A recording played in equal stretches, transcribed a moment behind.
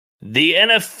The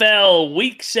NFL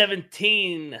Week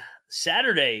 17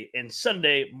 Saturday and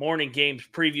Sunday morning games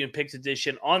preview and picks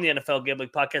edition on the NFL Gambling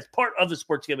Podcast, part of the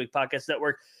Sports Gambling Podcast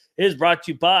Network, is brought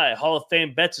to you by Hall of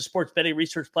Fame Bets, a sports betting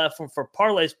research platform for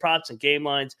parlays, props, and game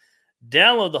lines.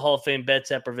 Download the Hall of Fame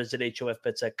Bets app or visit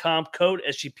hofbets.com. Code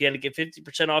SGPN to get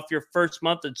 50% off your first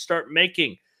month and start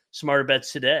making smarter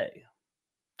bets today.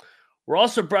 We're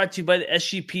also brought to you by the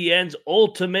SGPN's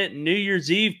Ultimate New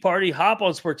Year's Eve Party. Hop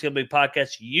on Sports Gambling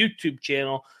Podcast YouTube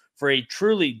channel for a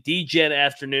truly DGen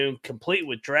afternoon, complete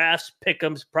with drafts,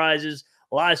 pick'ems, prizes,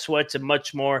 live sweats, and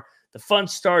much more. The fun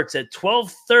starts at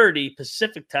 12:30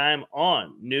 Pacific time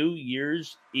on New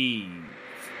Year's Eve.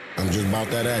 I'm just about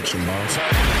that action, boss.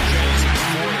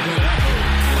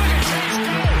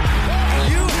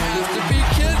 You have to be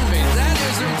kidding me. That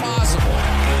is impossible.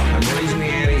 I'm raising the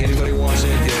ante. Anybody wants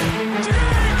it?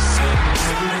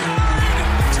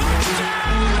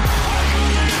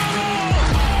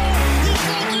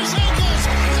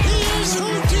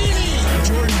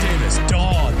 Jordan Davis,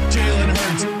 dog. Jalen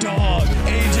Hurts, dog.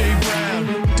 AJ Brown,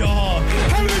 dog.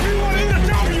 How many people want to eat a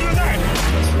W tonight?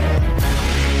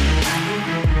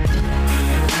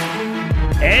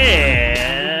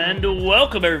 And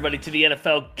welcome everybody to the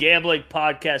NFL Gambling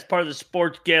Podcast, part of the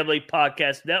Sports Gambling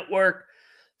Podcast Network.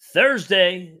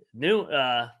 Thursday, new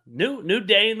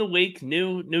day in the week,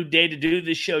 new day to do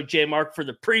this show. J Mark for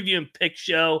the preview and pick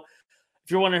show. If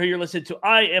you're wondering who you're listening to,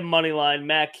 I am Moneyline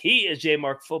Mac. He is J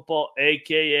Mark Football,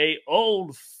 aka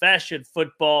Old Fashioned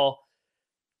Football.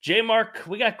 J Mark,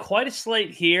 we got quite a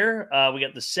slate here. We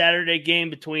got the Saturday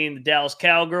game between the Dallas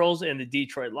Cowgirls and the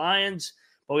Detroit Lions.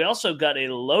 But we also got a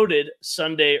loaded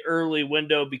Sunday early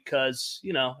window because,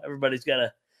 you know, everybody's got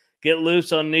to get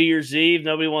loose on New Year's Eve.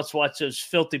 Nobody wants to watch those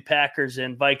filthy Packers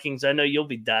and Vikings. I know you'll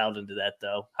be dialed into that,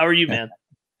 though. How are you, man?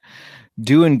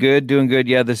 Doing good.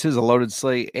 Yeah, this is a loaded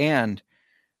slate, and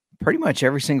pretty much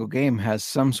every single game has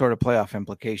some sort of playoff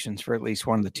implications for at least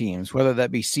one of the teams, whether that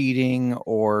be seeding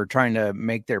or trying to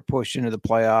make their push into the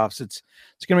playoffs. It's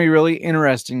going to be really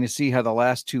interesting to see how the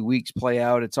last 2 weeks play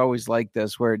out. It's always like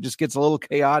this, where it just gets a little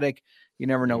chaotic. You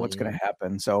never know what's going to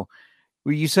happen. So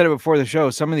you said it before the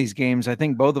show, some of these games, I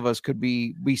think both of us could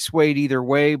be swayed either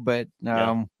way, but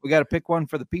we got to pick one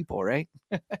for the people, right?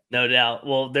 No doubt.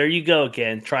 Well, there you go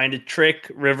again, trying to trick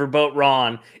Riverboat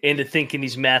Ron into thinking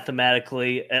he's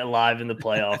mathematically alive in the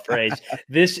playoff race.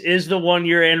 This is the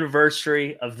 1-year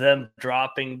anniversary of them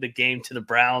dropping the game to the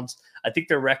Browns. I think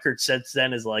their record since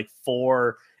then is like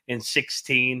 4-16.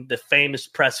 The famous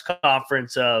press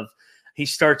conference of he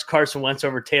starts Carson Wentz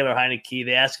over Taylor Heineke.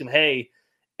 They ask him, hey,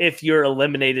 if you're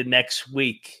eliminated next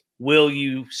week, will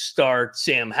you start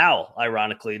Sam Howell?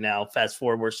 Ironically, now fast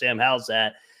forward where Sam Howell's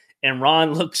at. And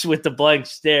Ron looks with the blank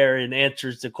stare and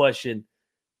answers the question,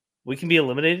 we can be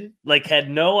eliminated? Like, had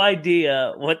no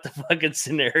idea what the fucking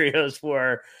scenarios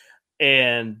were.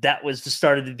 And that was the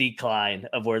start of the decline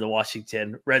of where the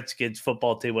Washington Redskins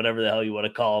football team, whatever the hell you want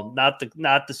to call them,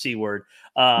 not the C word,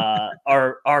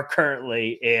 are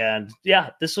currently. And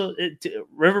yeah,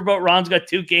 Riverboat Ron's got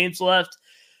 2 games left.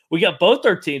 We got both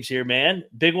our teams here, man.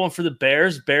 Big one for the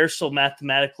Bears. Bears still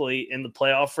mathematically in the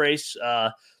playoff race.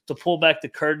 To pull back the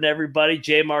curtain, everybody,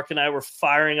 J Mark and I were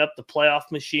firing up the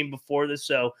playoff machine before this.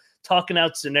 So talking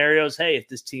out scenarios. Hey, if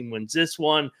this team wins this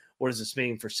one, what does this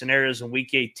mean for scenarios in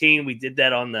Week 18? We did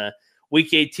that on the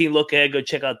Week 18 look ahead. Go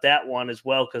check out that one as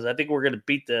well, because I think we're going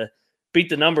to beat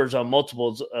the numbers on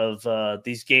multiples of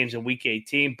these games in Week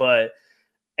 18. But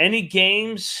any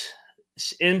games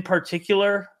in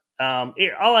particular? I'll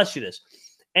ask you this.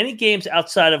 Any games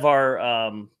outside of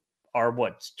our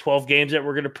 12 games that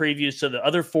we're going to preview? So the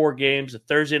other 4 games, the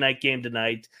Thursday night game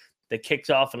tonight that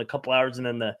kicks off in a couple hours, and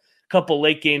then the couple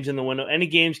late games in the window. Any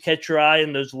games catch your eye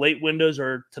in those late windows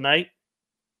or tonight?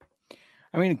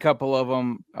 I mean, a couple of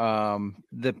them.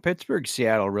 The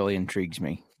Pittsburgh-Seattle really intrigues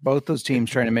me. Both those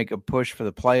teams trying to make a push for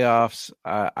the playoffs.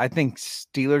 I think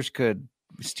Steelers could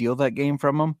steal that game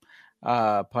from them,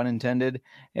 pun intended.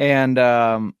 And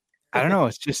I don't know.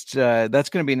 It's just that's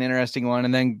going to be an interesting one.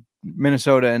 And then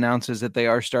Minnesota announces that they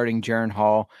are starting Jaren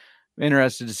Hall. I'm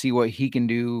interested to see what he can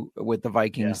do with the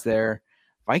Vikings there.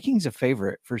 Vikings a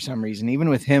favorite for some reason, even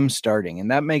with him starting.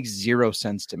 And that makes zero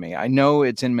sense to me. I know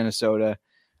it's in Minnesota.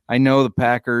 I know the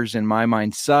Packers, in my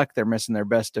mind, suck. They're missing their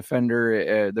best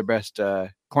defender, their best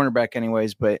cornerback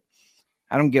anyways. But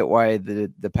I don't get why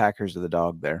the Packers are the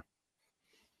dog there.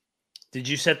 Did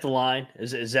you set the line?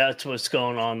 Is that what's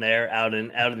going on there out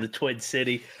in the Twin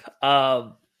City?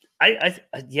 I'm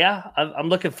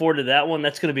looking forward to that one.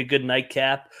 That's going to be a good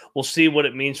nightcap. We'll see what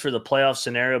it means for the playoff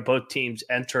scenario. Both teams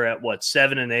enter at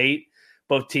 7-8.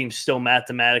 Both teams still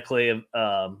mathematically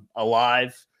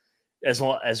alive. as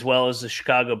well as the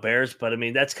Chicago Bears. But I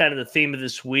mean, that's kind of the theme of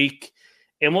this week,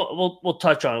 and we'll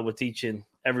touch on it with each and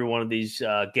every one of these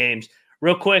games.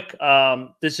 Real quick,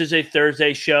 this is a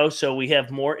Thursday show, so we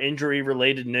have more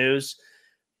injury-related news.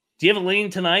 Do you have a lean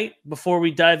tonight before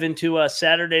we dive into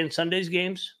Saturday and Sunday's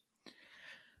games?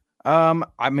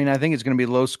 I mean, I think it's going to be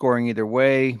low scoring either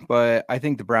way, but I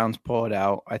think the Browns pull it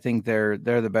out. I think they're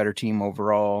the better team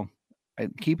overall.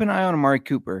 Keep an eye on Amari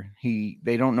Cooper.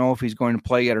 They don't know if he's going to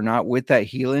play yet or not with that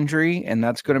heel injury, and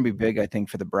that's going to be big, I think,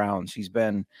 for the Browns. He's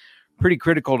been pretty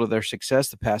critical to their success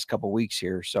the past couple weeks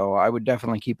here, so I would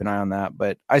definitely keep an eye on that.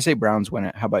 But I say Browns win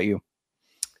it. How about you?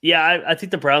 Yeah, I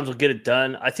think the Browns will get it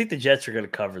done. I think the Jets are going to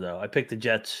cover, though. I picked the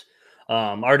Jets.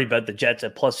 I already bet the Jets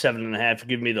at plus 7.5 for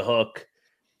giving me the hook.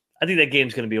 I think that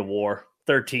game's going to be a war,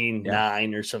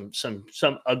 13-9 or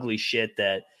some ugly shit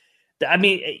that I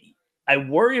mean, I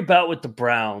worry about with the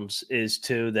Browns is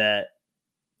too that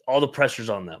all the pressure's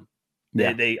on them.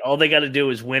 Yeah. They all they got to do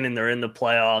is win and they're in the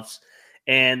playoffs.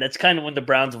 And that's kind of when the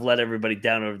Browns have let everybody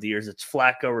down over the years. It's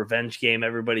Flacco revenge game.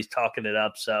 Everybody's talking it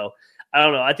up. So I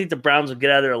don't know. I think the Browns will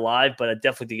get out of there alive, but I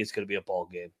definitely think it's going to be a ball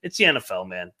game. It's the NFL,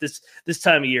 man. This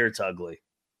time of year, it's ugly.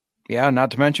 Yeah,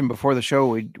 not to mention before the show,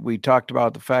 we talked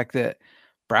about the fact that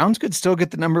Browns could still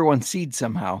get the number 1 seed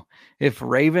somehow. If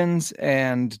Ravens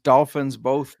and Dolphins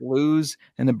both lose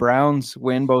and the Browns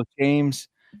win both games,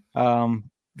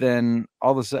 then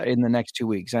all of a sudden in the next 2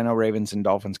 weeks, I know Ravens and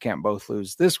Dolphins can't both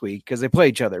lose this week because they play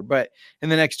each other. But in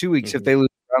the next 2 weeks, if they lose,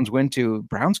 Browns win 2,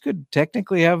 Browns could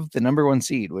technically have the number 1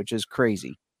 seed, which is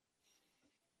crazy.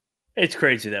 It's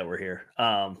crazy that we're here.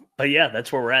 But yeah,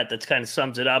 that's where we're at. That kind of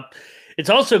sums it up. It's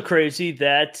also crazy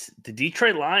that the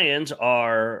Detroit Lions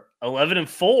are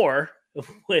 11-4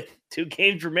 with 2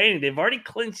 games remaining. They've already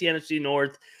clinched the NFC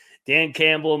North. Dan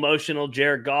Campbell emotional,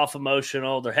 Jared Goff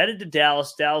emotional. They're headed to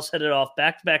Dallas. Dallas headed off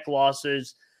back-to-back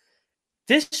losses.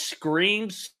 This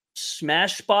screams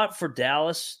smash spot for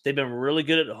Dallas. They've been really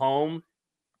good at home.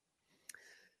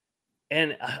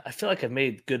 And I feel like I've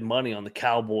made good money on the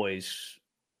Cowboys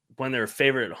when they're a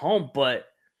favorite at home, but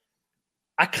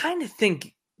I kind of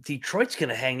think Detroit's going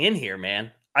to hang in here,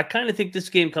 man. I kind of think this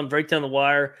game comes right down the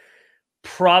wire.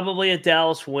 Probably a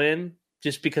Dallas win,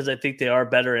 just because I think they are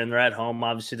better and they're at home.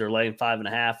 Obviously, they're laying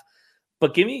 5.5.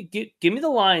 But give me the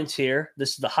Lions here.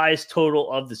 This is the highest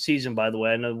total of the season, by the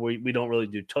way. I know we don't really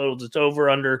do totals. It's over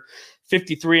under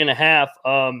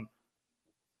 53.5.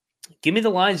 Give me the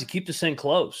Lions to keep this thing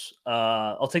close.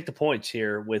 I'll take the points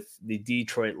here with the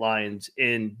Detroit Lions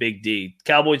in Big D.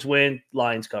 Cowboys win,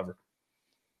 Lions cover.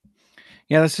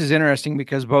 Yeah, this is interesting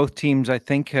because both teams, I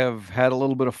think, have had a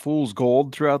little bit of fool's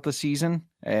gold throughout the season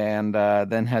and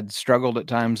then had struggled at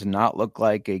times and not looked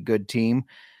like a good team.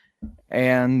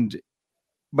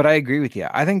 But I agree with you.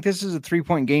 I think this is a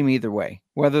 3-point game either way.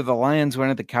 Whether the Lions win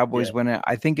it, the Cowboys win it,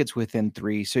 I think it's within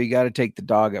 3. So you got to take the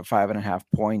dog at 5.5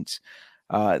 points.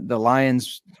 The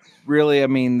Lions really, I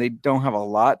mean, they don't have a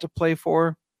lot to play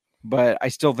for, but I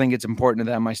still think it's important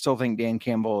to them. I still think Dan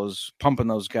Campbell is pumping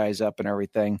those guys up and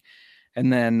everything.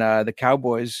 And then the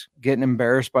Cowboys getting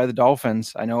embarrassed by the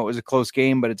Dolphins. I know it was a close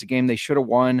game, but it's a game they should have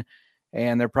won,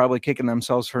 and they're probably kicking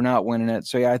themselves for not winning it.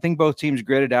 So, yeah, I think both teams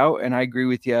gritted out, and I agree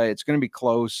with you. It's going to be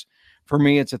close. For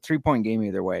me, it's a 3-point game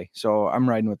either way. So I'm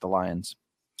riding with the Lions.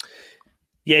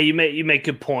 Yeah, you make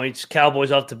good points.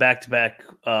 Cowboys off to back-to-back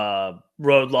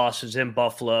road losses in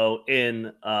Buffalo,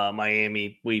 in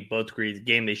Miami. We both agree the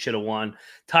game they should have won.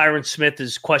 Tyron Smith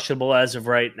is questionable as of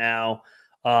right now.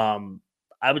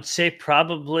 I would say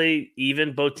probably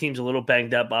even. Both teams a little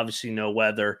banged up. Obviously, no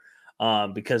weather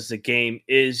because the game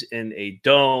is in a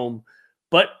dome.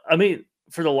 But, I mean,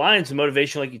 for the Lions, the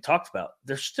motivation like you talked about,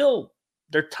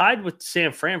 they're tied with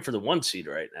San Fran for the 1 seed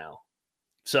right now.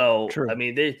 So, True. I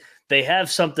mean, they have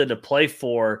something to play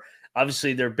for.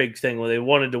 Obviously, their big thing, they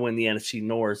wanted to win the NFC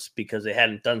North because they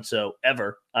hadn't done so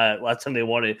ever. Last time they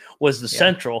won it was the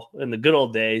Central in the good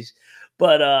old days.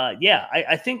 But,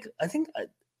 I think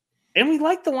and we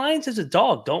like the Lions as a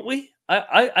dog, don't we?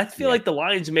 I feel like the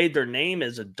Lions made their name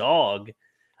as a dog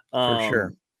for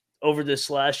sure over this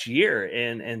last year.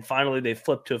 And finally they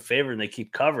flipped to a favor and they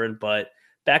keep covering. But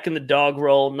back in the dog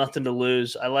role, nothing to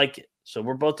lose. I like it. So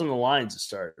we're both on the Lions to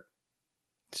start.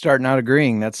 Start not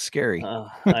agreeing. That's scary.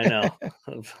 I know.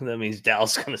 That means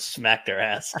Dallas is going to smack their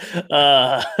ass.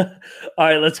 All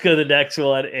right, let's go to the next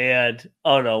one. And,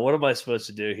 oh, no, what am I supposed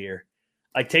to do here?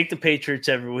 I take the Patriots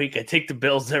every week. I take the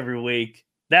Bills every week.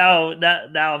 Now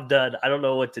I'm done. I don't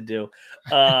know what to do.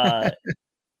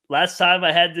 Last time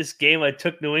I had this game, I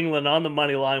took New England on the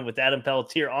money line with Adam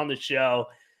Pelletier on the show.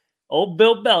 Old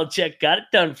Bill Belichick got it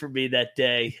done for me that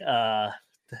day. I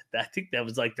think that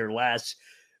was like their last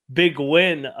big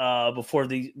win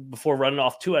before running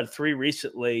off 2 out of 3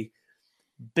 recently.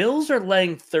 Bills are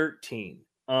laying 13.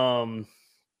 What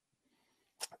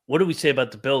do we say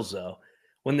about the Bills, though?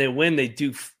 When they win, they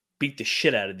do beat the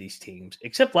shit out of these teams.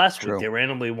 Except last week, they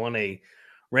randomly won a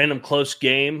random close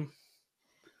game.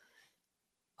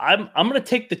 I'm going to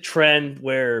take the trend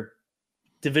where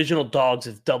divisional dogs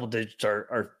of double digits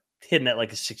are hitting at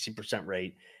like a 60%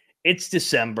 rate. It's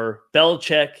December.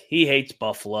 Belichick, he hates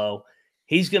Buffalo.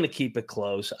 He's going to keep it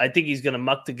close. I think he's going to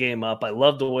muck the game up. I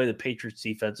love the way the Patriots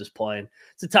defense is playing.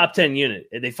 It's a top 10 unit.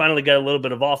 They finally got a little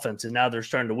bit of offense, and now they're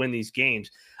starting to win these games.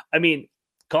 I mean,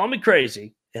 call me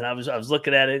crazy, and I was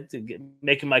looking at it,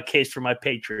 making my case for my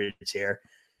Patriots here.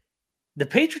 The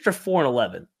Patriots are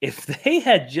 4-11. If they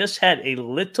had just had a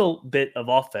little bit of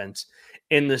offense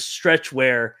in the stretch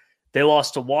where they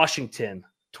lost to Washington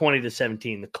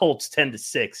 20-17, the Colts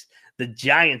 10-6, the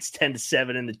Giants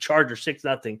 10-7, and the Chargers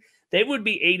 6-0, they would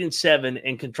be 8-7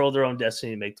 and control their own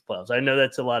destiny to make the playoffs. I know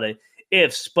that's a lot of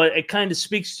ifs, but it kind of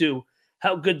speaks to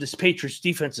how good this Patriots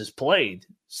defense has played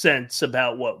since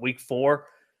about week 4.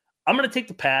 I'm going to take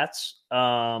the Pats.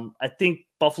 I think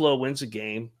Buffalo wins the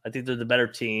game. I think they're the better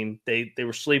team. They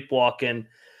were sleepwalking.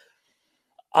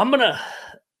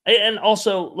 And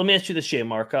also, let me ask you this, Jay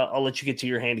Mark. I'll let you get to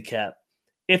your handicap.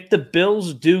 If the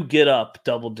Bills do get up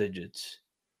double digits,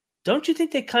 don't you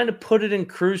think they kind of put it in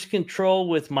cruise control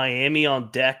with Miami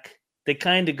on deck? They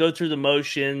kind of go through the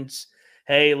motions.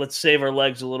 Hey, let's save our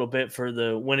legs a little bit for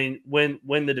the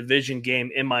win the division game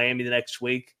in Miami the next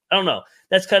week. I don't know.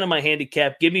 That's kind of my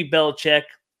handicap. Give me Belichick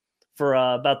for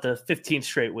about the 15th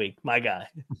straight week. My guy.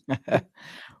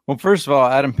 Well, first of all,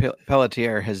 Adam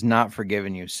Pelletier has not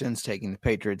forgiven you since taking the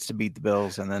Patriots to beat the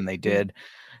Bills, and then they did.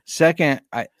 Second,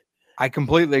 I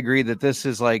completely agree that this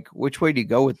is like, which way do you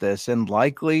go with this? And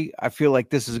likely, I feel like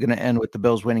this is going to end with the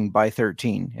Bills winning by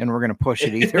 13, and we're going to push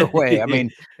it either way. I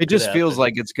mean, it just feels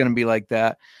like it's going to be like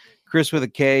that. Chris with a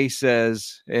K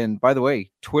says, and by the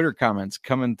way, Twitter comments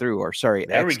coming through, or sorry,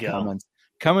 X comments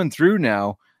coming through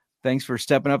now. Thanks for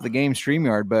stepping up the game,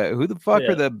 StreamYard. But who the fuck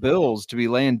are the Bills to be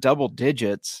laying double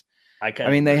digits?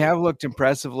 I mean, they have looked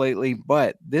impressive lately,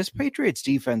 but this Patriots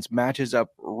defense matches up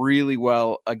really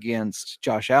well against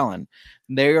Josh Allen.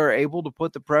 They are able to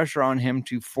put the pressure on him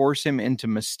to force him into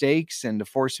mistakes and to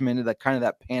force him into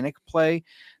that panic play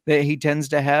that he tends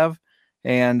to have.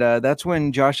 And that's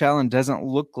when Josh Allen doesn't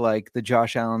look like the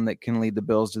Josh Allen that can lead the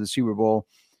Bills to the Super Bowl.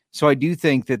 So I do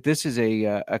think that this is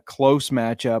a close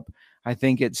matchup. I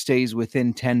think it stays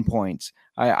within 10 points.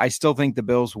 I still think the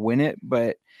Bills win it,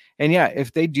 and yeah,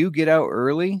 if they do get out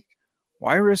early,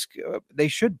 why risk? They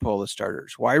should pull the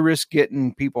starters. Why risk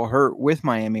getting people hurt with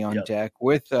Miami on deck,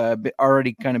 with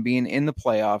already kind of being in the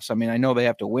playoffs? I mean, I know they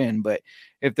have to win, but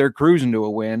if they're cruising to a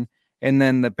win, and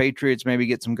then the Patriots maybe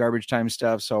get some garbage time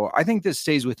stuff. So I think this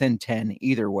stays within 10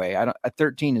 either way. A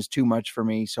 13 is too much for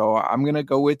me. So I'm going to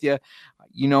go with you.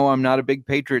 You know, I'm not a big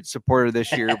Patriots supporter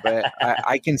this year, but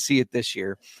I can see it this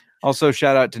year. Also,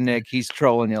 shout out to Nick. He's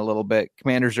trolling you a little bit.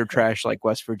 Commanders are trash like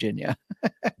West Virginia.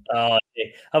 How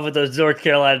about those North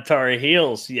Carolina Tar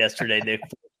Heels yesterday? They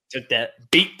took that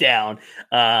beat down.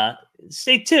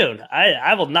 Stay tuned.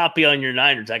 I will not be on your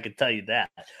Niners. I can tell you that.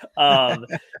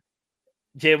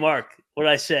 J. Mark, what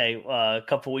did I say a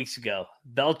couple weeks ago?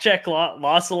 Belichick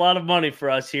lost a lot of money for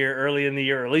us here early in the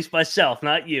year, at least myself,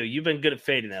 not you. You've been good at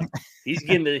fading him. He's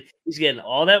getting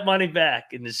all that money back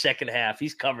in the second half.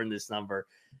 He's covering this number.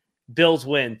 Bills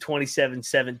win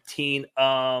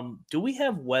 27-17. Do we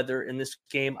have weather in this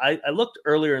game? I looked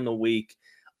earlier in the week.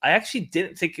 I actually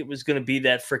didn't think it was going to be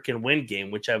that freaking win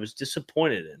game, which I was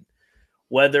disappointed in.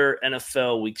 Weather,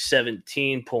 NFL Week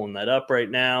 17, pulling that up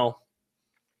right now.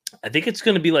 I think it's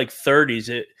going to be like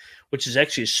 30s, which is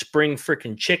actually a spring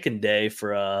freaking chicken day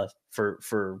for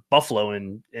Buffalo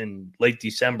in late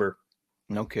December.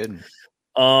 No kidding.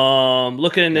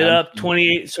 Looking it up,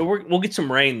 28. So we'll get some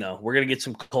rain though. We're gonna get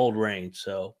some cold rain.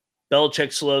 So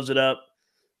Belichick slows it up.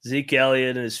 Zeke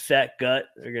Elliott and his fat gut,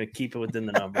 they're gonna keep it within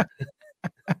the number.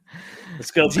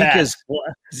 Let's go.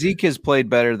 Zeke has played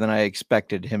better than I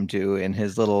expected him to in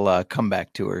his little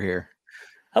comeback tour here.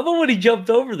 How about when he jumped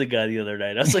over the guy the other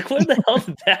night? I was like, where the hell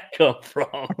did that come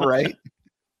from? Right.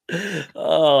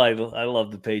 Oh, I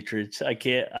love the Patriots. I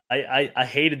can't. I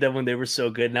hated them when they were so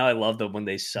good. Now I love them when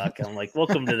they suck. I'm like,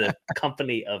 welcome to the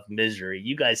company of misery.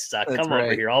 You guys suck. That's Come right.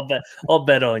 over here. I'll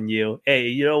bet on you. Hey,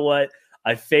 you know what?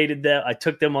 I faded them. I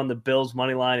took them on the Bills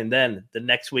money line, and then the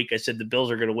next week I said the Bills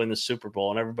are going to win the Super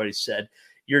Bowl, and everybody said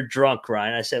you're drunk,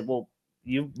 Ryan. I said, well,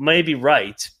 you may be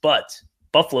right, but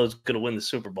Buffalo's going to win the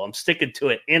Super Bowl. I'm sticking to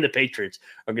it, and the Patriots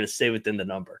are going to stay within the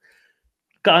number.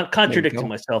 Contradicting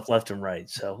myself left and right.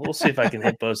 So we'll see if I can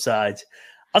hit both sides.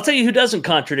 I'll tell you who doesn't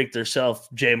contradict themselves,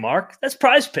 J Mark. That's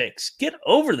Prize Picks. Get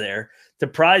over there to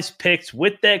Prize Picks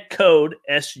with that code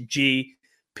SGPN.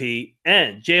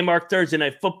 J Mark, Thursday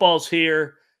Night Football's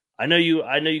here. I know you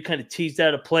kind of teased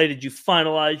out a play. Did you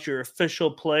finalize your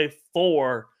official play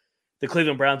for the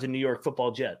Cleveland Browns and New York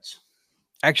Football Jets?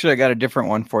 Actually, I got a different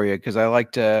one for you because I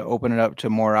like to open it up to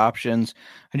more options.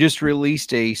 I just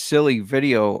released a silly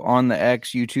video on the X,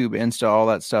 YouTube, Insta, all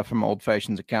that stuff from Old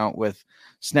Fashioned's account with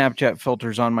Snapchat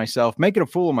filters on myself, making a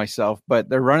fool of myself. But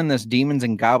they're running this Demons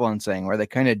and Goblins thing where they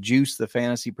kind of juice the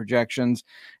fantasy projections.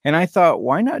 And I thought,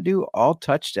 why not do all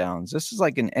touchdowns? This is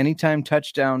like an anytime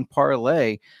touchdown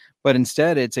parlay, but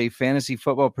instead it's a fantasy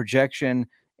football projection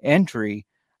entry.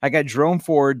 I got Jerome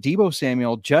Ford, Deebo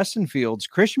Samuel, Justin Fields,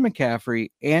 Christian McCaffrey,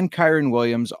 and Kyron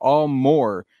Williams, all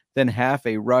more than half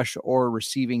a rush or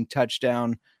receiving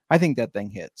touchdown. I think that thing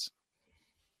hits.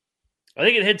 I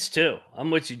think it hits too.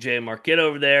 I'm with you, J Mark. Get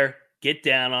over there, get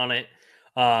down on it,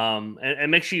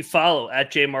 and make sure you follow at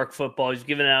J Mark Football. He's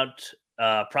giving out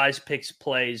Prize Picks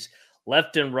plays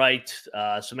left and right.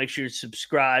 So make sure you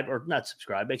subscribe, or not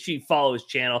subscribe. Make sure you follow his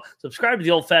channel. Subscribe to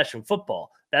the Old Fashioned Football.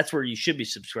 That's where you should be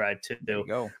subscribed to. There you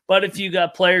go. But if you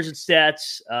got players and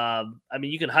stats,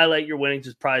 you can highlight your winnings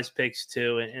with Prize Picks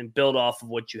too, and build off of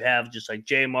what you have, just like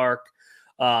J Mark.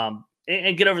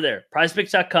 And get over there,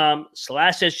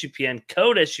 prizepicks.com/SGPN,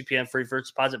 code SGPN, free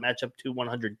first deposit match up to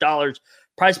 $100.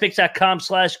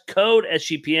 Prizepicks.com/code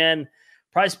SGPN.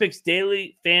 Prize Picks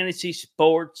daily fantasy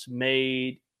sports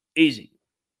made easy.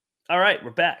 All right,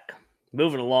 we're back.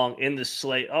 Moving along in the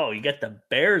slate. Oh, you got the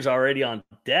Bears already on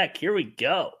deck. Here we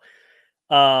go.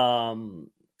 I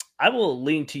will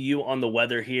lean to you on the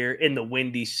weather here in the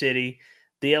Windy City.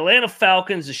 The Atlanta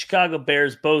Falcons, the Chicago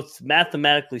Bears, both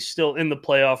mathematically still in the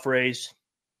playoff race.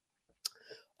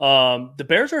 The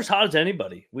Bears are as hot as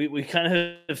anybody. We kind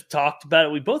of have talked about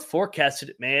it. We both forecasted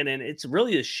it, man, and it's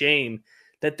really a shame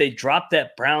that they dropped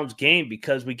that Browns game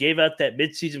because we gave out that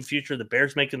midseason future, the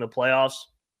Bears making the playoffs.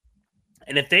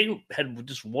 And if they had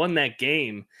just won that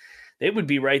game, they would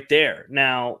be right there.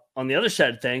 Now, on the other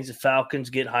side of things, the Falcons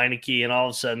get Heineke, and all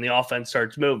of a sudden the offense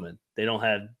starts moving. They don't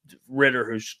have Ritter,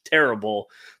 who's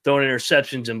terrible, throwing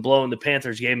interceptions and blowing the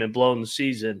Panthers game and blowing the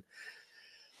season.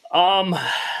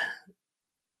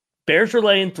 Bears are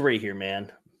laying 3 here,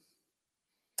 man.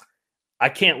 I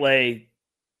can't lay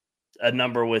a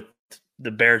number with the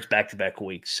Bears back-to-back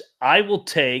weeks. I'm going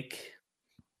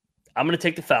to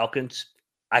take the Falcons.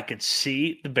 I could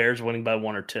see the Bears winning by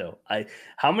 1 or 2.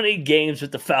 How many games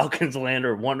with the Falcons land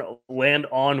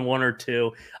on 1 or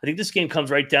 2? I think this game comes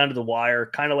right down to the wire,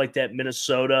 kind of like that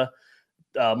Minnesota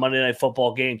Monday Night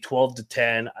Football game,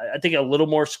 12-10. I think a little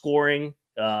more scoring.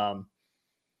 I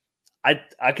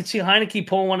could see Heineke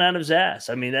pulling one out of his ass.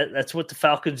 I mean, that's what the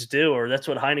Falcons do, or that's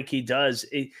what Heineke does.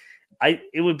 It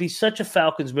would be such a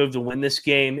Falcons move to win this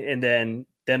game and then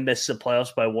miss the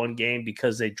playoffs by 1 game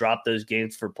because they dropped those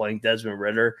games for playing Desmond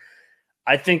Ritter.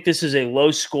 I think this is a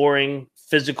low-scoring,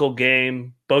 physical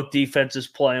game. Both defenses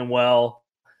playing well.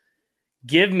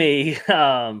 Give me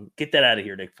get that out of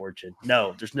here, Nick Fortune.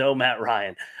 No, there's no Matt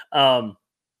Ryan.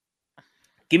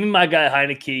 Give me my guy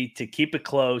Heineke to keep it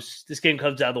close. This game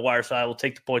comes down to the wire, so I will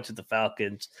take the points of the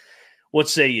Falcons. What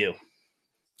say you?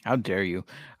 How dare you?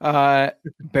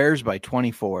 Bears by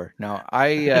 24. Now,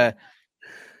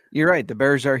 you're right. The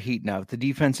Bears are heating up. The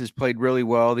defense has played really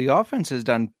well. The offense has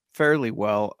done fairly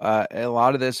well. A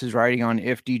lot of this is riding on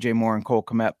if DJ Moore and Cole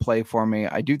Kmet play for me.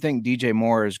 I do think DJ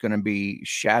Moore is going to be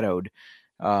shadowed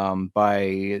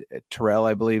by Terrell,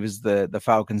 I believe, is the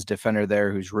Falcons defender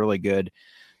there, who's really good.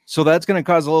 So that's going to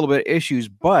cause a little bit of issues,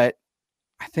 but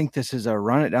I think this is a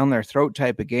run it down their throat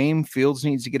type of game. Fields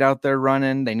needs to get out there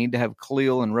running. They need to have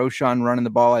Khalil and Roshan running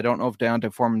the ball. I don't know if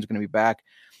Deontay Foreman's going to be back.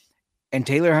 And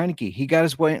Taylor Heineke, he got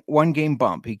his 1 game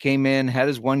bump. He came in, had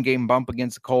his 1 game bump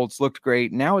against the Colts, looked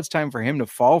great. Now it's time for him to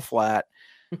fall flat.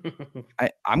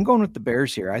 I'm going with the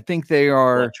Bears here. I think they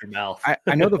are. Watch your mouth.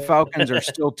 I know the Falcons are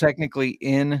still technically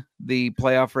in the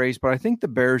playoff race, but I think the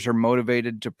Bears are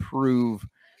motivated to prove.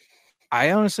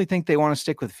 I honestly think they want to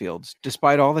stick with Fields,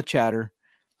 despite all the chatter.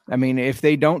 I mean, if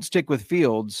they don't stick with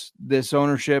Fields, this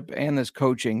ownership and this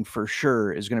coaching for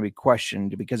sure is going to be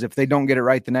questioned, because if they don't get it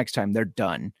right the next time, they're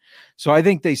done. So I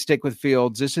think they stick with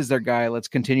Fields. This is their guy. Let's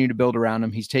continue to build around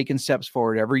him. He's taken steps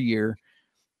forward every year.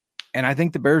 And I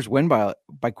think the Bears win by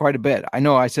quite a bit. I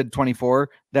know I said 24.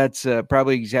 That's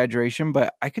probably exaggeration,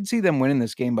 but I could see them winning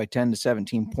this game by 10 to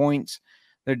 17 points.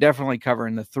 They're definitely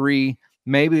covering the 3.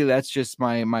 Maybe that's just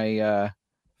my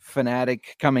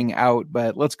fanatic coming out,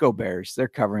 but let's go Bears. They're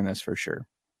covering this for sure.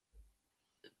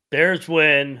 Bears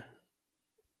win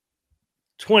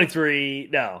 23,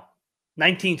 no,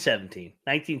 1917.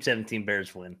 1917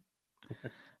 Bears win.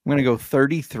 I'm going to go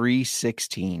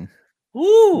 33-16.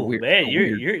 Ooh, man,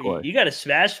 you got a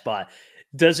smash spot.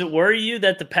 Does it worry you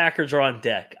that the Packers are on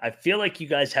deck? I feel like you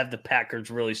guys have the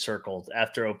Packers really circled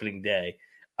after opening day.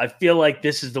 I feel like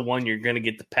this is the one you're going to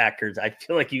get the Packers. I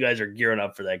feel like you guys are gearing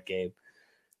up for that game.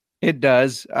 It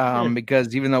does,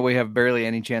 because even though we have barely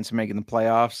any chance of making the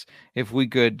playoffs, if we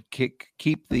could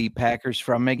keep the Packers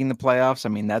from making the playoffs, I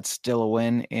mean, that's still a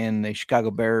win in the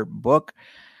Chicago Bear book.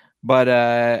 But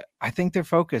I think they're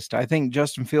focused. I think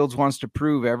Justin Fields wants to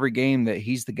prove every game that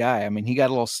he's the guy. I mean, he got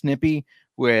a little snippy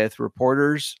with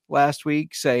reporters last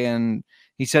week saying,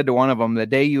 he said to one of them, the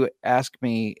day you ask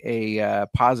me a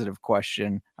positive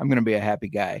question, I'm going to be a happy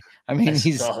guy. I mean,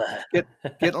 he's getting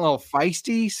a little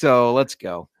feisty, so let's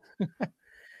go.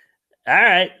 All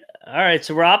right.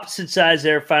 So we're opposite sides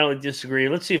there, finally disagree.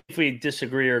 Let's see if we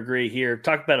disagree or agree here.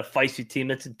 Talk about a feisty team.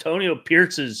 That's Antonio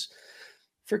Pierce's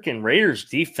freaking Raiders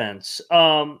defense.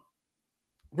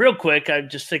 Real quick, I'm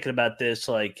just thinking about this,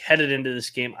 like headed into this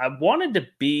game. I wanted to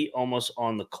be almost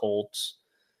on the Colts,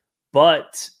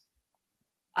 but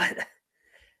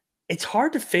it's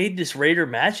hard to fade this Raider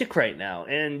magic right now.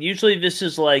 And usually this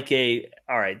is like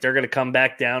all right, they're going to come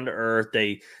back down to earth.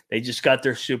 They just got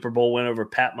their Super Bowl win over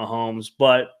Pat Mahomes,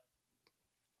 but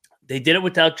they did it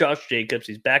without Josh Jacobs.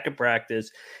 He's back in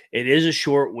practice. It is a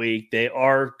short week. They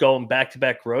are going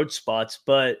back-to-back road spots,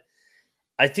 but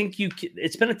I think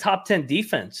it's been a top 10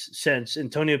 defense since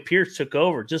Antonio Pierce took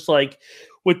over, just like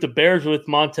with the Bears with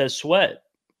Montez Sweat.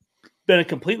 Been a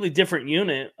completely different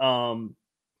unit.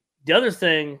 The other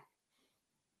thing,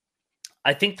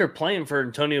 I think they're playing for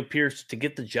Antonio Pierce to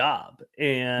get the job.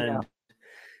 And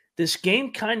this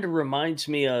game kind of reminds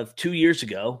me of 2 years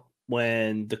ago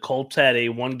when the Colts had a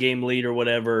one-game lead or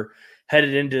whatever,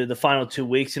 headed into the final 2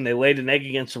 weeks, and they laid an egg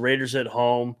against the Raiders at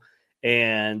home.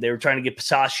 And they were trying to get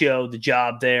Pasaccio the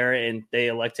job there, and they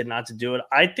elected not to do it.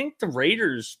 I think the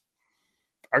Raiders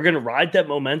are going to ride that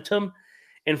momentum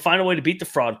and find a way to beat the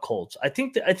fraud Colts. I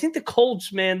think the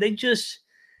Colts, man, they've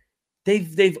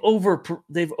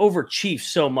overchiefed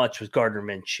so much with Gardner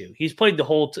Minshew. He's played the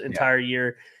whole entire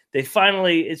year. They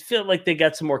finally, it feels like they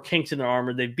got some more kinks in their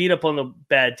armor. They beat up on the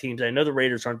bad teams. I know the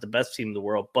Raiders aren't the best team in the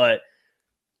world, but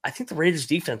I think the Raiders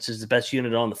defense is the best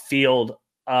unit on the field.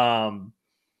 And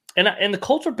the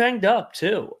Colts are banged up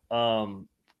too.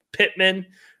 Pittman,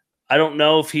 I don't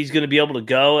know if he's going to be able to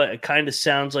go. It kind of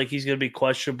sounds like he's going to be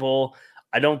questionable.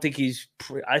 I don't think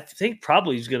I think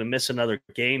probably he's going to miss another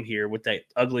game here with that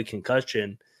ugly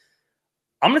concussion.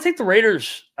 I'm going to take the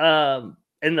Raiders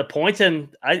in the points, and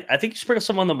I think you sprinkle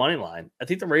some on the money line. I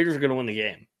think the Raiders are going to win the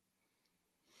game.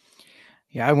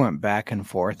 Yeah, I went back and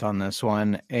forth on this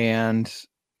one, and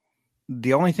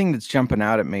the only thing that's jumping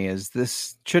out at me is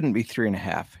this shouldn't be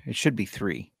 3.5. It should be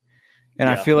 3. And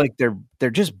I feel like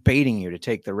they're just baiting you to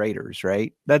take the Raiders,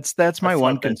 right? That's my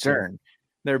one concern.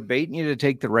 They're baiting you to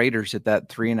take the Raiders at that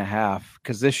 3.5,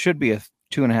 because this should be a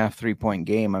 2.5, 3-point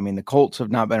game. I mean, the Colts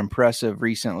have not been impressive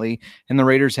recently, and the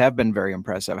Raiders have been very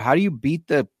impressive. How do you beat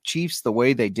the Chiefs the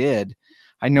way they did?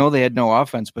 I know they had no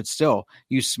offense, but still,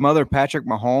 you smother Patrick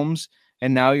Mahomes,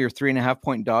 and now you're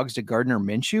 3.5-point dogs to Gardner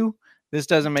Minshew. This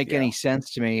doesn't make any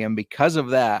sense to me. And because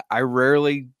of that, I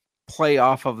rarely play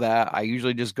off of that. I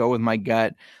usually just go with my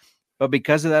gut. But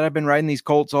because of that, I've been riding these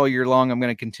Colts all year long. I'm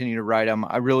going to continue to ride them.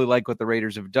 I really like what the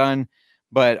Raiders have done,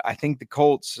 but I think the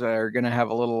Colts are going to have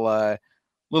a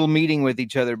little meeting with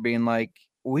each other, being like,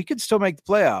 we could still make the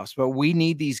playoffs, but we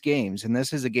need these games. And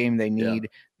this is a game they need.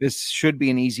 This should be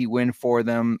an easy win for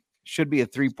them. Should be a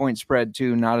 3-point spread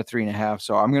too, not a 3.5.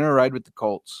 So I'm going to ride with the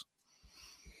Colts.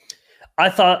 I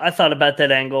thought about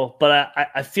that angle, but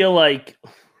I feel like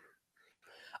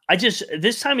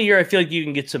this time of year, I feel like you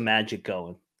can get some magic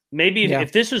going. Maybe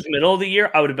if this was middle of the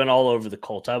year, I would have been all over the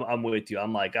Colts. I'm with you.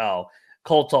 I'm like, oh,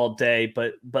 Colts all day.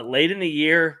 But late in the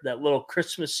year, that little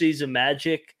Christmas season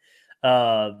magic,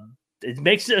 it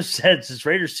makes no sense. This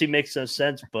Raiders team makes no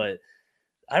sense. But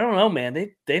I don't know, man.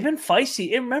 They've been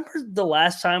feisty. And remember the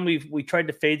last time we tried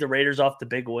to fade the Raiders off the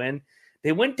big win?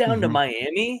 They went down to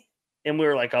Miami. And we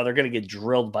were like, oh, they're going to get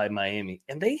drilled by Miami.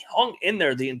 And they hung in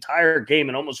there the entire game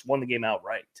and almost won the game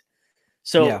outright.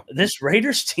 So this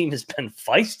Raiders team has been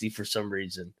feisty for some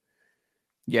reason.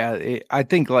 Yeah, I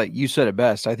think, like you said it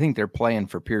best, I think they're playing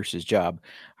for Pierce's job.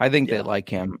 I think they like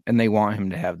him and they want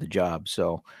him to have the job.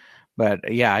 So, but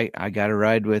I got to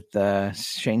ride with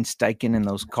Shane Steichen and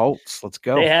those Colts. Let's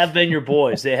go. They have been your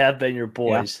boys.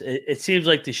 It seems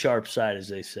like the sharp side, as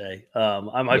they say.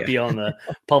 I might be on the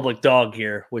public dog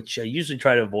here, which I usually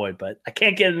try to avoid, but I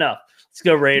can't get enough. Let's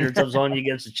go Raiders. I was on you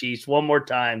against the Chiefs one more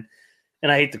time.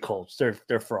 And I hate the Colts.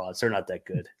 They're frauds. They're not that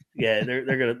good. Yeah, they're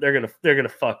gonna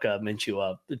fuck Minshew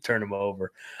up and turn him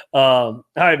over. All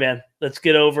right, man. Let's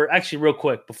get over. Actually, real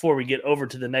quick before we get over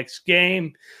to the next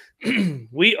game,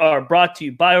 we are brought to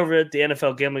you by over at the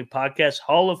NFL Gambling Podcast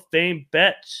Hall of Fame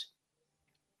Bets.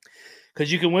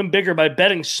 Because you can win bigger by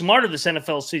betting smarter this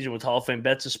NFL season with Hall of Fame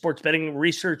Bets, a sports betting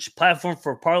research platform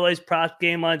for parlays, props,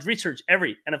 game lines. Research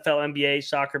every NFL, NBA,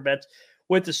 soccer bets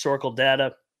with historical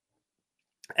data.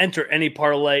 Enter any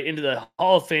parlay into the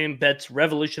Hall of Fame Bets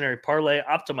Revolutionary Parlay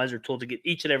Optimizer tool to get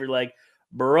each and every leg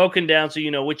broken down so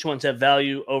you know which ones have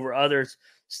value over others.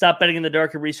 Stop betting in the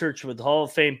dark and research with Hall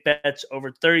of Fame Bets.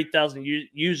 Over 30,000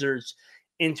 users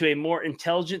into a more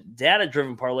intelligent,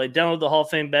 data-driven parlay. Download the Hall of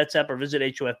Fame Bets app or visit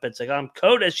HOFBets.com.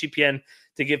 Code SGPN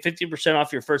to get 50%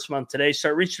 off your first month today.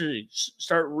 Start researching,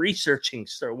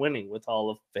 start winning with Hall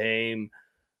of Fame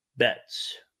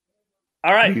Bets.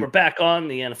 All right, we're back on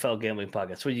the NFL Gambling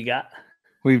Podcast. What you got?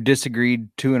 We've disagreed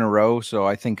 2 in a row, so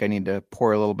I think I need to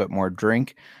pour a little bit more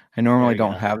drink. I normally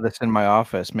don't have this in my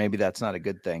office. Maybe that's not a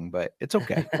good thing, but it's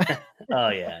okay. Oh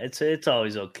yeah, it's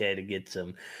always okay to get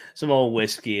some old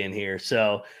whiskey in here.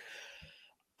 So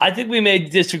I think we may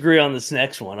disagree on this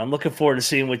next one. I'm looking forward to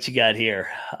seeing what you got here.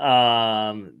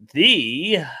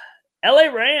 The LA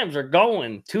Rams are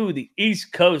going to the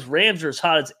East Coast. Rams are as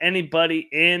hot as anybody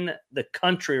in the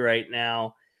country right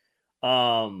now,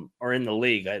 or in the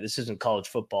league. This isn't college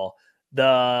football.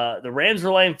 The Rams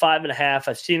are laying 5.5.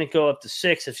 I've seen it go up to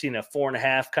 6. I've seen it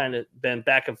 4.5, kind of been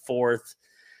back and forth.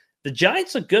 The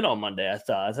Giants look good on Monday, I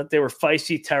thought they were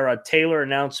feisty. Tyrod Taylor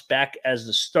announced back as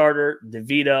the starter.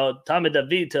 Tommy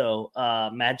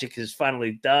DeVito, magic is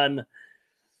finally done.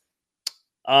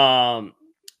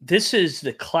 This is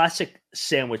the classic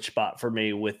sandwich spot for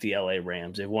me with the LA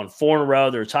Rams. They've won 4 in a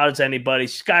row. They're as hot as anybody,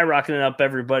 skyrocketing up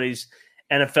everybody's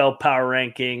NFL power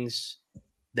rankings.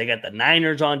 They got the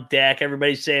Niners on deck.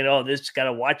 Everybody's saying, oh, this got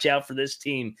to watch out for this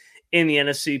team in the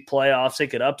NFC playoffs. They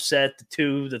could upset the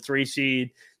 2, the 3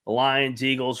 seed, the Lions,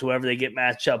 Eagles, whoever they get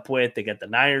matched up with. They got the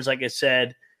Niners, like I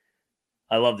said.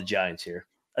 I love the Giants here.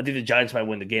 I think the Giants might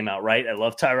win the game outright. I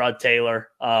love Tyrod Taylor.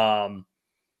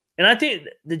 And I think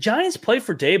the Giants play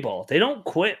for Daboll. They don't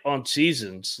quit on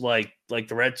seasons like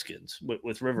the Redskins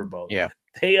with Riverboat. Yeah.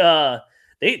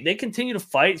 They continue to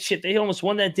fight. Shit, they almost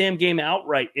won that damn game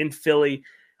outright in Philly.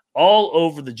 All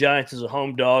over the Giants as a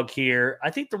home dog here. I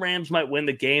think the Rams might win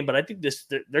the game, but I think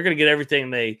they're going to get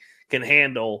everything they can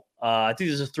handle. I think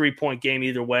this is a 3-point game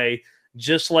either way,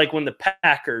 just like when the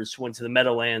Packers went to the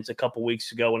Meadowlands a couple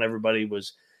weeks ago when everybody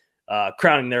was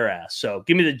crowning their ass. So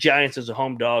give me the Giants as a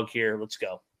home dog here. Let's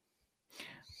go.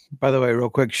 By the way, real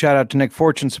quick, shout out to Nick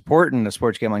Fortune supporting the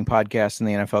Sports Gambling Podcast and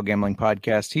the NFL Gambling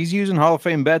Podcast. He's using Hall of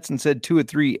Fame Bets and said 2 of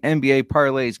 3 NBA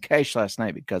parlays cash last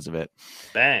night because of it.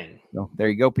 Bang. So there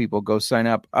you go, people. Go sign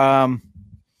up.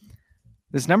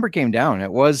 This number came down. It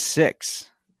was 6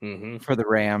 for the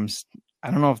Rams.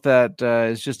 I don't know if that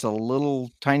is just a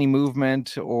little tiny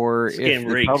movement or if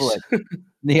the public.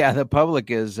 Yeah, the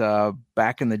public is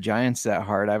backing the Giants that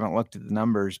hard. I haven't looked at the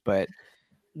numbers, but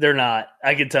they're not.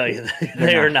 I can tell you,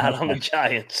 they are not on the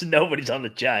Giants. Nobody's on the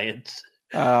Giants.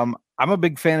 I'm a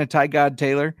big fan of Tyrod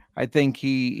Taylor. I think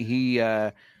he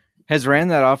has ran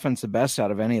that offense the best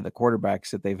out of any of the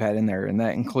quarterbacks that they've had in there, and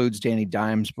that includes Danny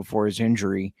Dimes before his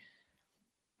injury.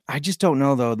 I just don't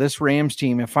know, though. This Rams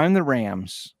team, if I'm the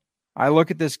Rams, I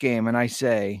look at this game and I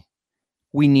say,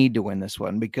 we need to win this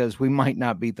one because we might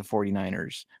not beat the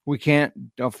 49ers. We can't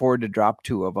afford to drop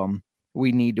 2 of them.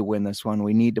 We need to win this one.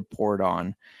 We need to pour it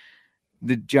on.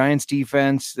 The Giants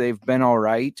defense, they've been all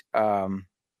right.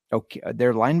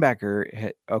 Their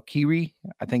linebacker, Okiri,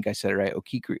 I think I said it right,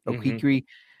 Okikri,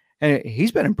 and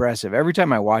he's been impressive. Every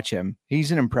time I watch him,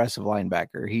 he's an impressive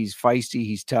linebacker. He's feisty.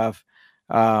 He's tough.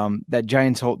 That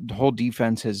Giants whole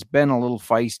defense has been a little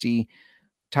feisty.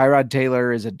 Tyrod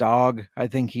Taylor is a dog. I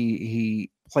think he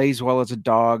plays well as a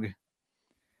dog.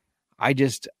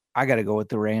 I got to go with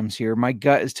the Rams here. My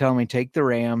gut is telling me take the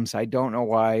Rams. I don't know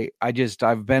why.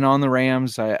 I've been on the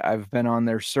Rams. I've been on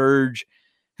their surge,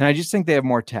 and I just think they have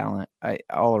more talent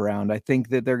all around. I think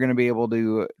that they're going to be able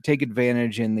to take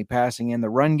advantage in the passing and the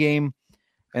run game.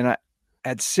 And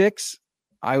at 6,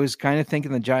 I was kind of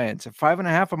thinking the Giants. At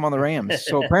 5.5, I'm on the Rams.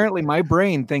 So apparently my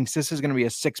brain thinks this is going to be a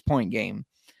 6-point game.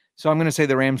 So I'm going to say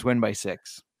the Rams win by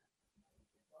 6.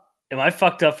 Am I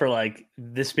fucked up for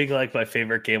this being my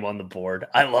favorite game on the board?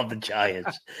 I love the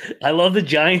Giants. I love the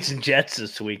Giants and Jets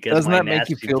this week. Doesn't that make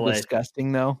you feel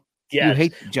disgusting though? Yes, You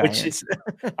hate the which Giants.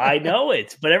 I know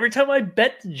it, but every time I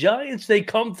bet the Giants, they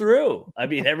come through. I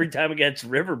mean, every time against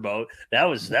Riverboat, that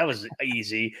was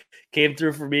easy. Came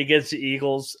through for me against the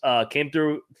Eagles. Came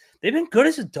through. They've been good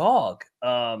as a dog.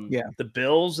 The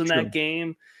Bills in True. that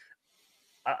game.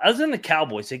 Other than the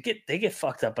Cowboys, they get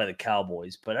fucked up by the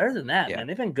Cowboys. But other than that, man,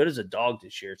 they've been good as a dog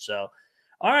this year. So,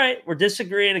 all right, we're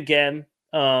disagreeing again.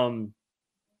 How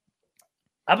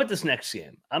about this next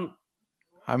game?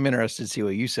 I'm interested to see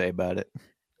what you say about it.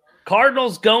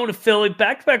 Cardinals going to Philly,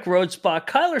 back-to-back road spot.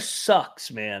 Kyler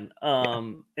sucks, man,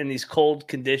 in these cold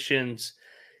conditions.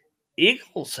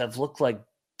 Eagles have looked like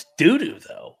doo-doo,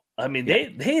 though. I mean,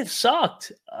 they have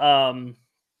sucked.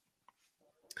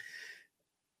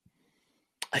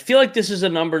 I feel like this is a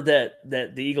number that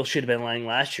the Eagles should have been laying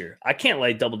last year. I can't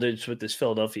lay double digits with this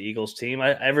Philadelphia Eagles team.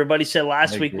 Everybody said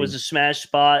last week was a smash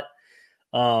spot.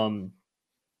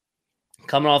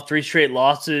 Coming off 3 straight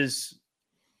losses,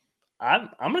 I'm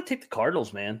going to take the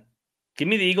Cardinals, man. Give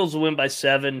me the Eagles to win by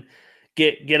 7.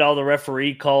 Get all the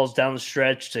referee calls down the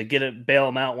stretch to bail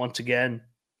them out once again.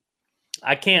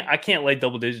 I can't lay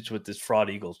double digits with this fraud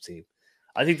Eagles team.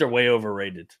 I think they're way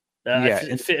overrated.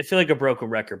 I feel like a broken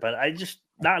record, but I just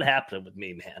not happening with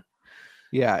me, man.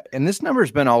 Yeah, and this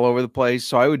number's been all over the place,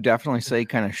 so I would definitely say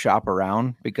kind of shop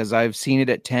around because I've seen it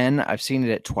at 10, I've seen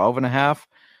it at 12.5.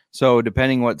 So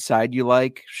depending what side you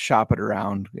like, shop it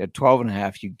around. At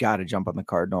 12.5, you got to jump on the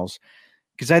Cardinals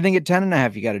because I think at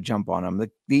 10.5, you got to jump on them.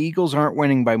 The Eagles aren't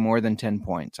winning by more than 10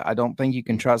 points. I don't think you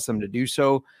can trust them to do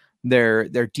so. Their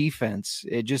defense,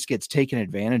 it just gets taken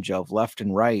advantage of left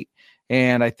and right.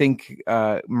 And I think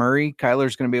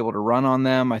Kyler's going to be able to run on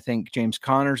them. I think James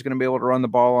Conner's going to be able to run the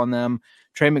ball on them.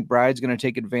 Trey McBride's going to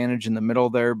take advantage in the middle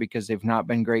there because they've not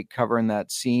been great covering that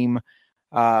seam.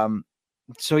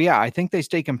 So, yeah, I think they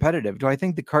stay competitive. Do I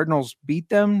think the Cardinals beat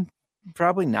them?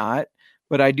 Probably not.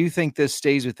 But I do think this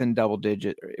stays within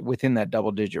that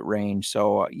double-digit range.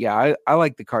 So, yeah, I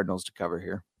like the Cardinals to cover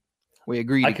here. We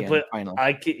agreed again. Final.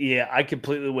 I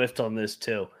completely whiffed on this,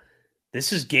 too.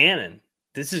 This is Gannon.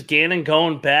 This is Gannon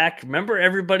going back. Remember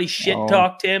everybody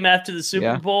shit-talked him after the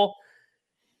Super Bowl?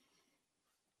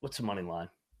 What's the money line?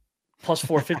 Plus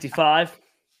 455?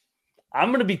 I'm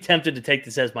going to be tempted to take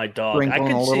this as my dog.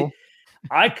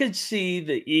 I could see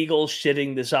the Eagles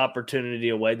shitting this opportunity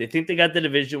away. They think they got the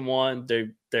Division One.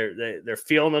 They're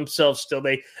feeling themselves still.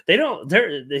 The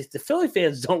Philly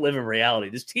fans don't live in reality.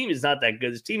 This team is not that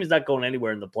good. This team is not going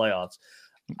anywhere in the playoffs.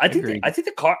 I think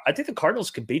the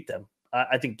Cardinals can beat them.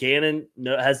 I think Gannon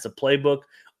has the playbook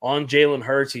on Jalen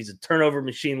Hurts. He's a turnover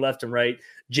machine left and right.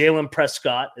 Jalen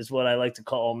Prescott is what I like to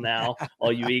call him now,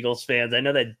 all you Eagles fans. I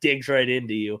know that digs right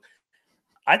into you.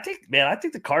 I think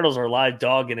the Cardinals are a live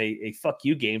dog in a fuck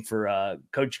you game for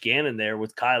Coach Gannon there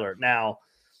with Kyler. Now,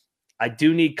 I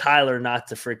do need Kyler not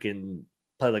to freaking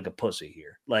play like a pussy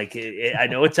here. Like, I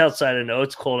know it's outside. I know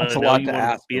it's cold. I know you want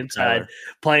to be inside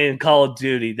playing Call of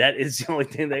Duty. That is the only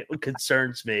thing that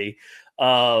concerns me.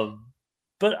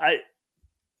 But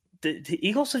the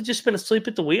Eagles have just been asleep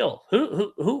at the wheel.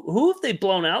 Who have they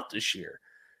blown out this year?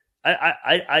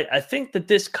 I think that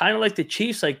this kind of like the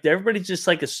Chiefs, like everybody's just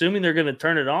like assuming they're going to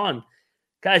turn it on.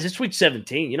 Guys, it's week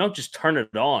 17. You don't just turn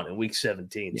it on in week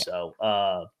 17. Yeah. So,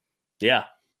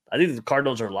 I think the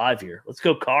Cardinals are live here. Let's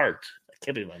go Cards. I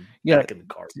can't believe I'm back in the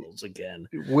Cardinals again.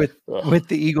 With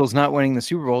the Eagles not winning the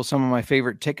Super Bowl, some of my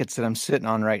favorite tickets that I'm sitting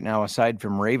on right now, aside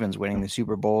from Ravens winning the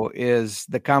Super Bowl, is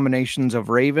the combinations of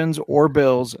Ravens or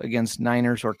Bills against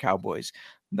Niners or Cowboys.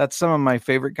 That's some of my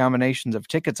favorite combinations of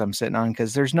tickets I'm sitting on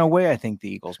because there's no way I think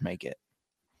the Eagles make it.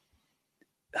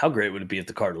 How great would it be if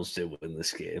the Cardinals did win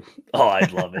this game? Oh,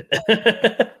 I'd love it.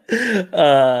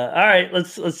 All right,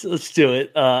 let's do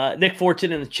it. Nick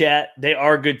Fortune in the chat. They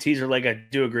are a good teaser leg. I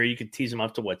do agree. You could tease them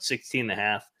up to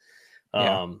 16.5.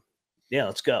 Yeah,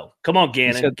 let's go. Come on,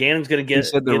 Gannon. Gannon's going to get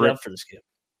up for this game.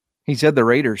 He said the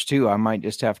Raiders too. I might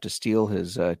just have to steal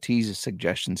his tease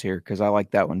suggestions here because I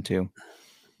like that one too.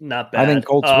 Not bad. I think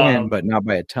Colts win, but not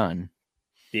by a ton.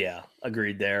 Yeah,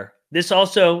 agreed there. This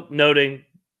also noting,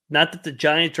 not that the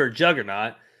Giants are a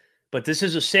juggernaut, but this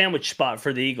is a sandwich spot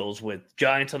for the Eagles with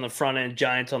Giants on the front end,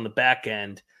 Giants on the back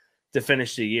end to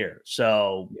finish the year.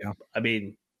 So, I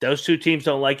mean, those two teams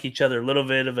don't like each other. A little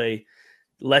bit of a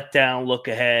letdown look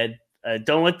ahead.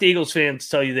 Don't let the Eagles fans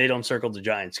tell you they don't circle the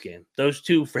Giants game. Those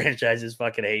two franchises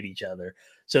fucking hate each other.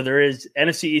 So there is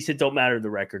NFC East. It don't matter the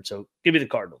record. So give me the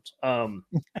Cardinals. All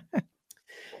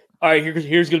right,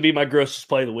 here's going to be my grossest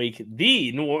play of the week.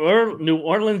 The New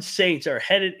Orleans Saints are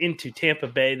headed into Tampa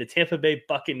Bay. The Tampa Bay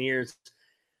Buccaneers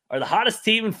are the hottest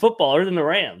team in football other than the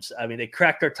Rams. I mean, they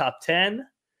cracked our top 10.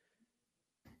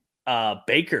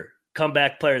 Baker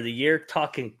comeback player of the year.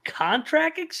 Talking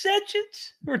contract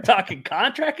extensions. We're talking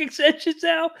contract extensions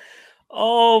now.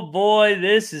 Oh boy,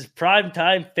 this is prime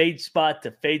time fade spot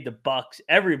to fade the Bucks.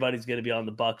 Everybody's going to be on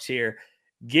the Bucks here.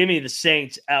 Give me the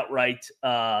Saints outright.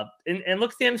 And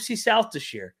look at the NFC South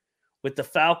this year with the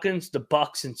Falcons, the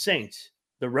Bucks, and Saints.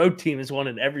 The road team has won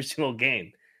in every single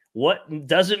game. What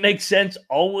doesn't make sense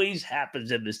always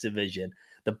happens in this division.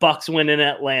 The Bucks win in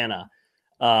Atlanta.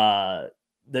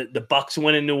 The Bucks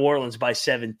win in New Orleans by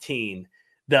 17.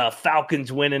 The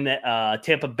Falcons win in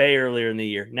Tampa Bay earlier in the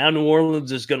year. Now New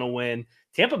Orleans is going to win.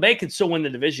 Tampa Bay can still win the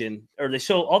division,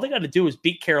 all they got to do is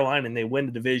beat Carolina and they win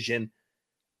the division.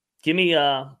 Give me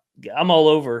I'm all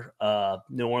over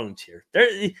New Orleans here.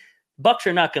 Bucks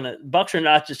are not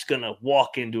just gonna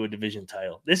walk into a division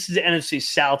title. This is the NFC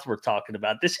South we're talking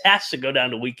about. This has to go down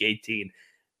to week 18.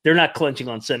 They're not clinching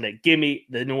on Sunday. Give me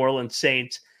the New Orleans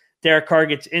Saints. Derek Carr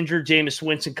gets injured. Jameis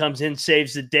Winston comes in,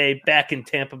 saves the day. Back in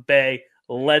Tampa Bay.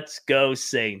 Let's go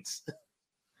Saints.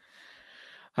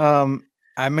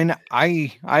 I mean,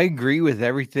 I agree with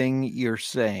everything you're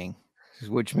saying,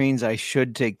 which means I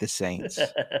should take the Saints,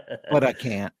 but I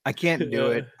can't. I can't do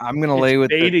it. I'm going to lay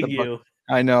with you.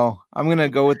 I know. I'm going to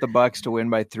go with the Bucks to win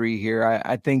by 3 here.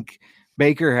 I think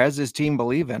Baker has his team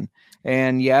believing.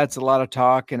 And yeah, it's a lot of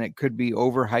talk and it could be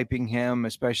overhyping him,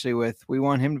 especially with we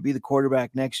want him to be the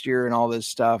quarterback next year and all this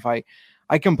stuff. I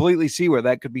completely see where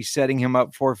that could be setting him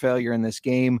up for failure in this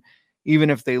game. Even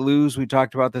if they lose, we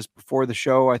talked about this before the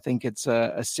show. I think it's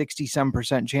a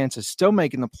 60-some% chance of still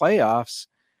making the playoffs,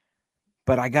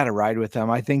 but I got to ride with them.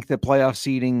 I think the playoff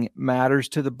seeding matters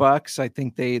to the Bucks. I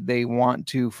think they want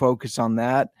to focus on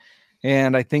that.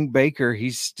 And I think Baker,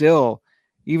 he's still,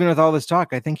 even with all this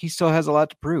talk, I think he still has a lot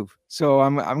to prove. So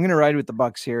I'm going to ride with the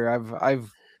Bucks here. I've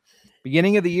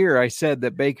beginning of the year, I said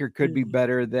that Baker could be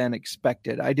better than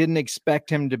expected. I didn't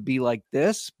expect him to be like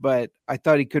this, but I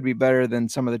thought he could be better than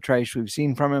some of the trash we've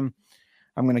seen from him.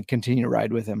 I'm going to continue to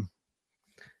ride with him.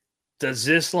 Does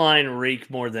this line reek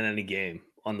more than any game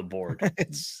on the board?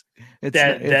 It's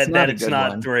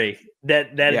not 3.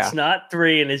 It's not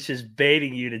 3, and it's just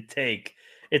baiting you to take.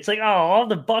 It's like, all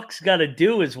the Bucks got to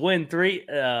do is win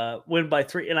by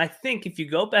 3. And I think if you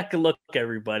go back and look,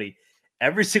 everybody,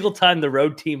 every single time the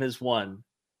road team has won,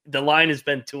 the line has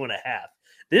been 2.5.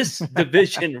 This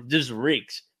division just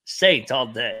reeks Saints all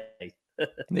day.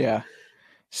 Yeah.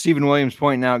 Stephen Williams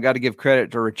pointing out, got to give credit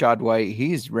to Rachaad White.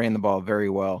 He's ran the ball very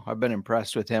well. I've been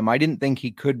impressed with him. I didn't think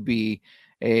he could be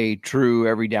a true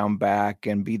every down back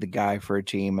and be the guy for a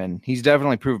team, and he's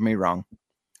definitely proved me wrong.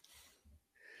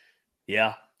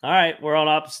 Yeah. All right. We're on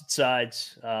opposite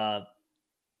sides.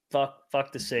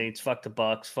 Fuck the Saints, fuck the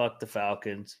Bucks, fuck the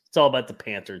Falcons. It's all about the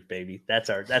Panthers, baby. That's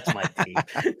my team.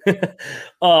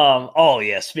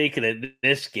 Speaking of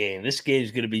this game is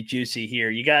going to be juicy here.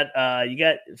 You got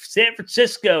San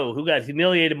Francisco, who got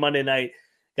humiliated Monday night.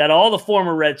 Got all the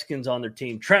former Redskins on their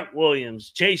team. Trent Williams,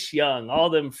 Chase Young, all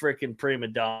them freaking prima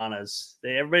donnas.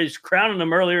 Everybody's crowning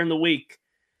them earlier in the week.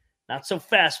 Not so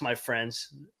fast, my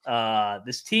friends.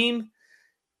 This team.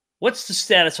 What's the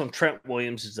status on Trent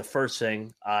Williams is the first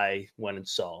thing I went and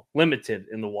saw. Limited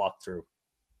in the walkthrough.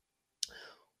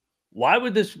 Why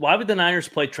would the Niners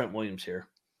play Trent Williams here?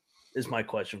 Is my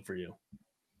question for you.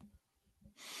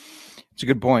 It's a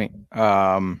good point.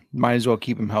 Might as well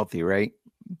keep him healthy, right?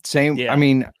 Same. Yeah. I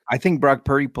mean, I think Brock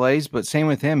Purdy plays, but same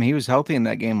with him. He was healthy in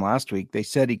that game last week. They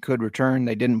said he could return.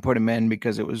 They didn't put him in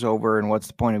because it was over. And what's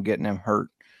the point of getting him hurt?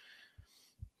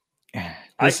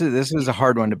 This is a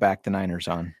hard one to back the Niners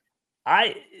on.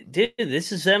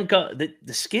 This is them. The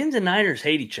Skins and Niners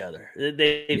hate each other.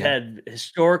 They've had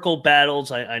historical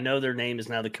battles. I know their name is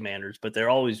now the Commanders, but there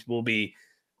always will be.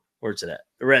 Where's it at?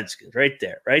 The Redskins, right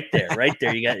there.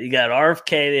 You got RFK.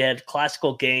 They had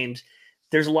classical games.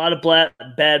 There's a lot of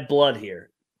bad blood here.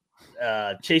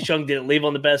 Chase Young didn't leave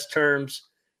on the best terms.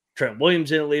 Trent Williams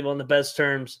didn't leave on the best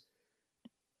terms.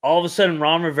 All of a sudden,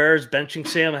 Ron Rivera's benching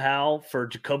Sam Howell for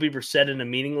Jacoby Brissett in a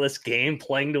meaningless game,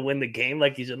 playing to win the game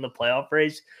like he's in the playoff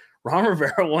race. Ron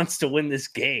Rivera wants to win this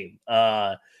game.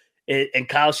 And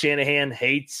Kyle Shanahan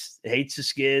hates the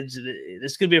Skids.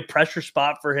 This could be a pressure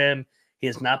spot for him. He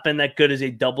has not been that good as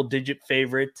a double-digit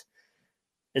favorite.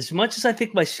 As much as I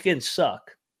think my Skins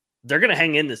suck, they're going to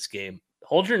hang in this game.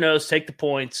 Hold your nose, take the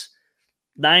points.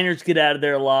 Niners get out of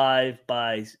there alive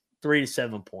by 3 to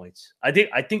 7 points. I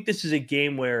think this is a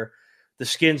game where the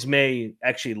Skins may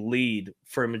actually lead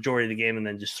for a majority of the game and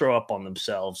then just throw up on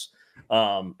themselves.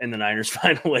 And the Niners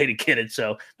find a way to get it.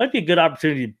 So it might be a good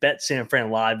opportunity to bet San Fran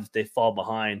live if they fall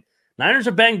behind. Niners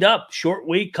are banged up. Short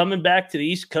week coming back to the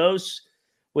East Coast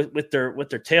with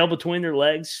their tail between their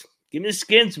legs. Give me the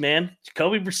Skins, man.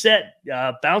 Jacoby Brissett,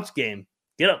 bounce game.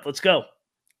 Get up. Let's go.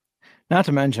 Not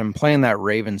to mention playing that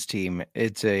Ravens team.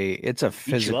 It's a Beat you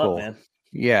physical. up, man.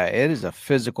 Yeah, it is a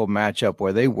physical matchup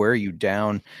where they wear you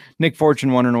down. Nick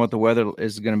Fortune wondering what the weather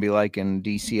is going to be like in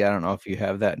DC. I don't know if you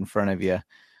have that in front of you.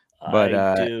 But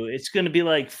I do. It's going to be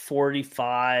like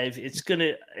 45.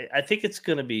 I think it's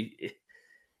going to be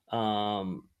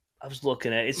I was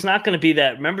looking at it's not going to be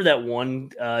that. Remember that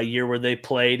one year where they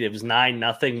played? It was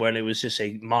 9-0 when it was just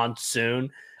a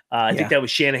monsoon. I think that was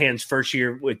Shanahan's first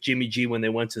year with Jimmy G when they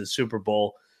went to the Super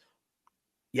Bowl.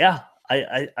 Yeah,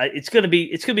 it's going to be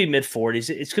mid 40s.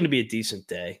 It's going to be a decent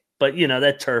day. But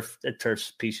that turf's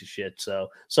a piece of shit. So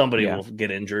somebody will get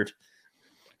injured.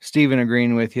 Steven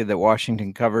agreeing with you that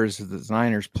Washington covers the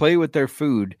Niners play with their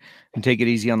food and take it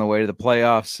easy on the way to the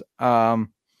playoffs.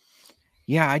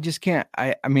 Yeah, I just can't.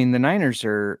 I mean, the Niners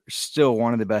are still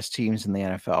one of the best teams in the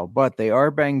NFL, but they are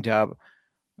banged up.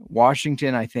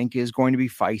 Washington, I think, is going to be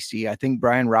feisty. I think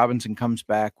Brian Robinson comes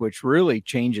back, which really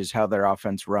changes how their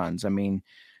offense runs. I mean,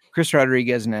 Chris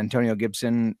Rodriguez and Antonio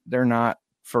Gibson, they're not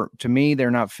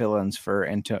fill-ins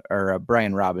for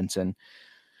Brian Robinson.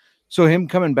 So him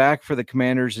coming back for the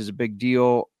Commanders is a big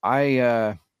deal.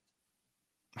 I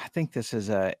think this is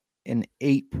an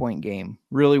 8-point game.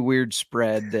 Really weird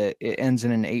spread that it ends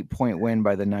in an 8-point win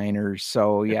by the Niners.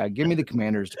 So yeah, give me the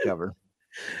Commanders to cover.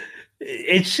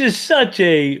 It's just such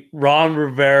a Ron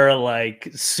Rivera like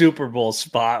Super Bowl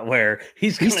spot where he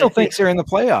still thinks they're in the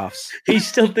playoffs. He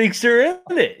still thinks they're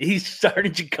in it. He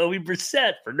started Jacoby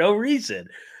Brissett for no reason.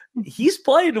 He's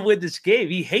playing to win this game.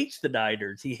 He hates the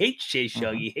Niners. He hates Chase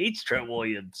Young. He hates Trent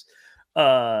Williams.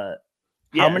 How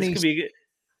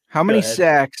many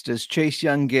sacks does Chase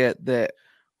Young get that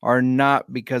are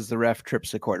not because the ref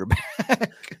trips the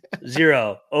quarterback?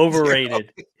 0.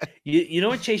 Overrated. You know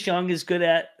what Chase Young is good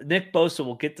at? Nick Bosa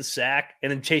will get the sack,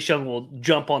 and then Chase Young will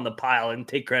jump on the pile and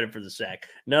take credit for the sack.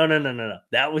 No.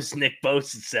 That was Nick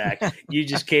Bosa's sack. You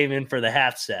just came in for the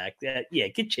half sack. Yeah,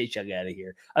 get Chase Young out of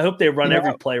here. I hope they run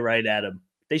every play right at him.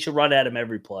 They should run at him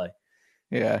every play.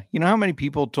 Yeah. You know how many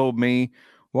people told me,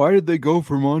 why did they go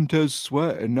for Montez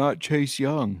Sweat and not Chase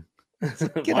Young?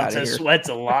 Montez Sweat's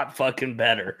a lot fucking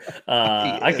better.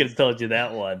 I could have told you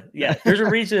that one. Yeah, there's a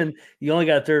reason you only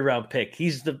got a 3rd round pick. He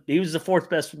was the 4th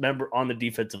best member on the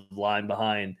defensive line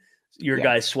behind your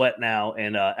guy Sweat now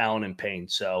and Allen and Payne.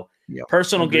 So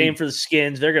personal game for the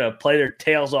Skins. They're gonna play their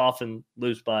tails off and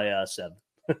lose by 7.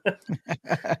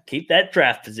 Keep that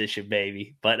draft position,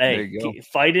 baby. But hey,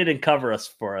 fight it and cover us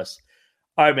for us.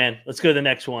 All right, man. Let's go to the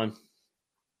next one.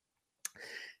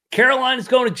 Carolina's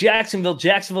going to Jacksonville.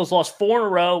 Jacksonville's lost 4 in a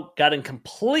row. Got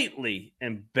completely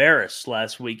embarrassed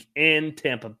last week in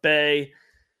Tampa Bay.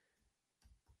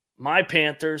 My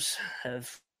Panthers have,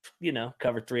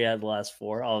 covered 3 out of the last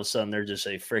 4. All of a sudden, they're just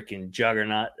a freaking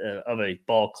juggernaut of a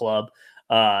ball club.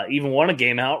 Even won a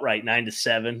game outright,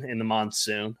 9-7 in the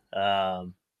monsoon.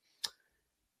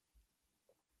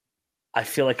 I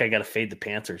feel like I got to fade the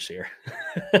Panthers here.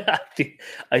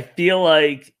 I feel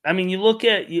like, you look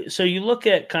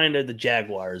at kind of the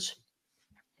Jaguars.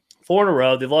 4 in a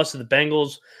row. They've lost to the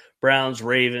Bengals, Browns,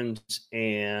 Ravens,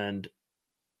 and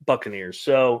Buccaneers.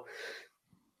 So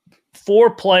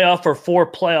 4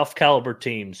 playoff caliber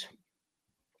teams.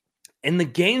 In the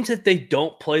games that they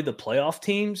don't play the playoff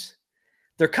teams,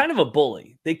 they're kind of a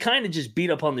bully. They kind of just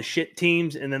beat up on the shit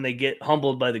teams, and then they get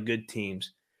humbled by the good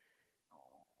teams.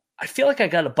 I feel like I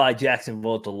got to buy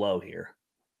Jacksonville at the low here.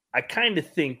 I kind of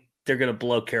think they're going to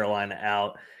blow Carolina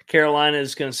out. Carolina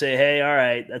is going to say, hey, all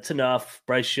right, that's enough.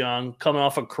 Bryce Young coming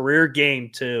off a career game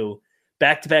too,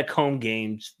 back-to-back home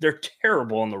games. They're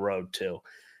terrible on the road too.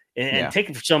 And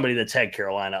take it for somebody that's had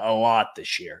Carolina a lot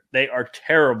this year. They are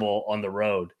terrible on the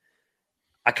road.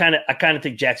 I kind of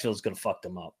think Jacksonville's going to fuck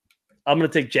them up. I'm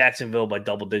going to take Jacksonville by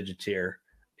double digits here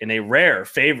in a rare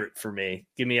favorite for me.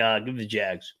 Give me the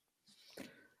Jags.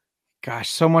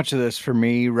 Gosh, so much of this for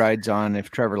me rides on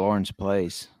if Trevor Lawrence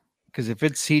plays. Because if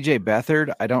it's CJ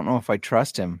Beathard, I don't know if I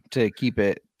trust him to keep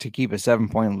a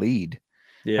 7-point lead.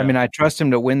 Yeah. I trust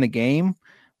him to win the game,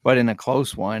 but in a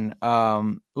close one.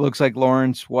 Looks like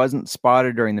Lawrence wasn't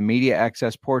spotted during the media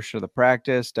access portion of the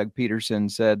practice. Doug Peterson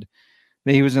said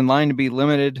that he was in line to be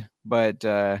limited, but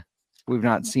we've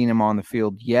not seen him on the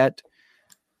field yet.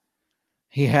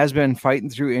 He has been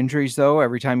fighting through injuries, though.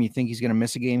 Every time you think he's going to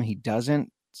miss a game, he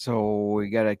doesn't. So we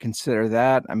got to consider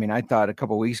that. I thought a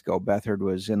couple of weeks ago, Beathard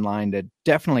was in line to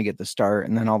definitely get the start.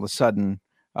 And then all of a sudden,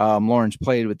 Lawrence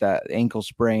played with that ankle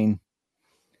sprain.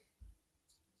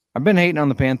 I've been hating on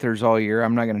the Panthers all year.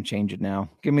 I'm not going to change it now.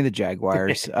 Give me the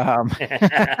Jaguars. I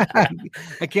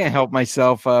can't help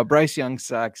myself. Bryce Young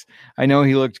sucks. I know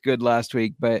he looked good last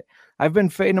week, but I've been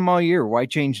fading him all year. Why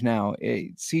change now?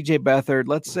 CJ Beathard,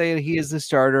 let's say he is the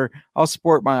starter. I'll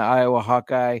support my Iowa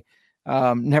Hawkeye.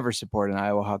 Never support an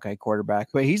Iowa Hawkeye quarterback,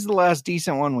 but he's the last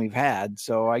decent one we've had.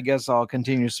 So I guess I'll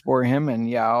continue to support him. And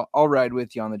yeah, I'll ride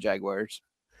with you on the Jaguars.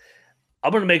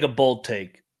 I'm going to make a bold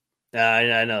take.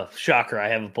 I know. Shocker. I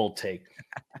have a bold take.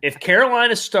 If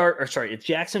if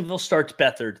Jacksonville starts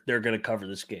Beathard, they're going to cover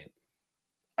this game.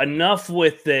 Enough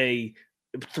with they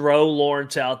throw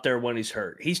Lawrence out there when he's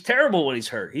hurt. He's terrible when he's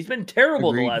hurt. He's been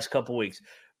terrible the last couple weeks.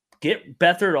 Get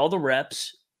Beathard all the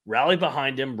reps, rally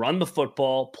behind him, run the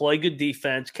football, play good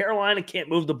defense. Carolina can't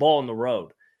move the ball on the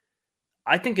road.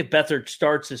 I think if Beathard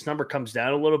starts, this number comes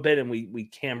down a little bit and we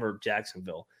hammer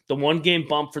Jacksonville. The one game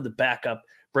bump for the backup.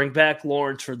 Bring back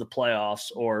Lawrence for the playoffs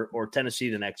or Tennessee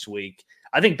the next week.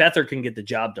 I think Beathard can get the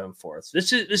job done for us.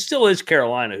 This still is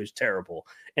Carolina, who's terrible,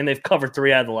 and they've covered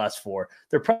 3 out of the last 4.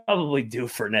 They're probably due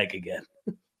for an egg again.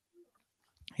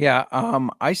 Yeah,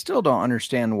 I still don't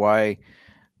understand why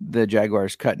the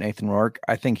Jaguars cut Nathan Rourke.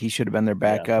 I think he should have been their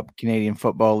backup Canadian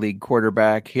Football League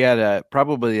quarterback. He had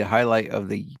probably the highlight of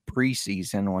the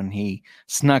preseason when he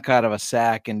snuck out of a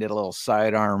sack and did a little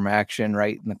sidearm action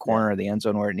right in the corner of the end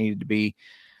zone where it needed to be.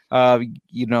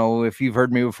 If you've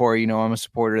heard me before, I'm a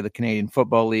supporter of the Canadian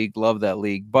Football League, love that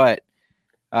league. But,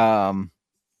 I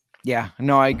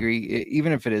agree.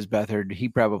 Even if it is Beathard, he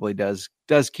probably does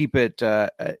keep it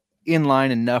in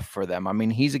line enough for them. I mean,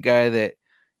 he's a guy that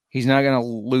he's not going to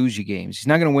lose you games. He's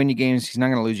not going to win you games. He's not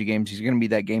going to lose you games. He's going to be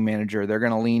that game manager. They're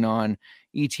going to lean on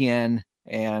ETN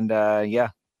and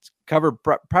cover,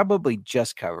 probably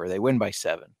just cover. They win by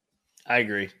 7. I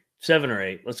agree. 7 or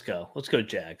 8. Let's go. Let's go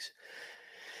Jags.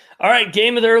 All right,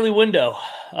 game of the early window.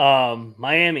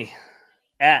 Miami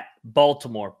at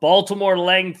Baltimore. Baltimore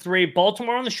laying 3.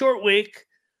 Baltimore on the short week,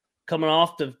 coming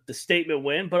off the statement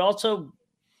win, but also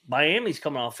Miami's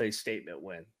coming off a statement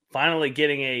win. Finally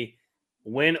getting a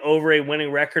win over a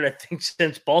winning record, I think,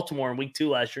 since Baltimore in week 2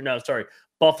 last year. No, sorry,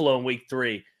 Buffalo in week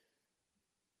 3.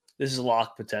 This is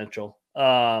lock potential.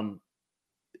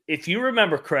 If you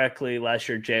remember correctly, last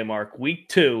year, J-Mark, week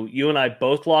 2, you and I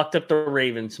both locked up the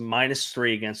Ravens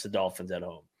 -3 against the Dolphins at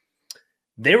home.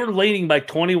 They were leading by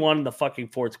 21 in the fucking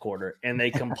fourth quarter, and they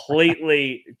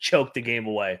completely choked the game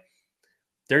away.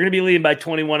 They're going to be leading by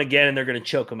 21 again, and they're going to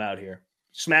choke them out here.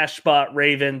 Smash spot,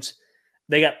 Ravens.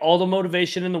 They got all the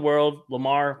motivation in the world.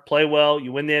 Lamar, play well.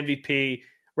 You win the MVP.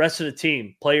 Rest of the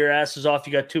team, play your asses off.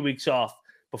 You got 2 weeks off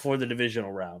before the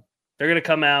divisional round. They're going to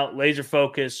come out, laser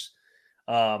focus.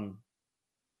 It's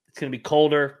going to be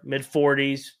colder,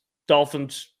 mid-40s.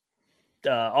 Dolphins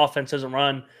offense doesn't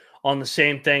run on the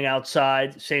same thing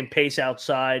outside, same pace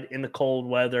outside in the cold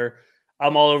weather.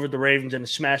 I'm all over the Ravens in a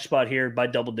smash spot here by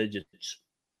double digits.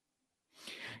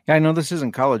 Yeah, I know this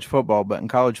isn't college football, but in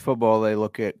college football, they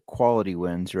look at quality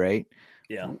wins, right?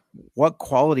 Yeah. What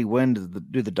quality win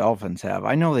do the Dolphins have?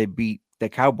 I know they beat the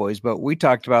Cowboys, but we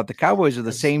talked about the Cowboys are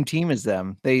the same team as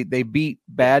them. They beat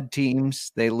bad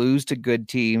teams. They lose to good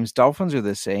teams. Dolphins are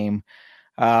the same.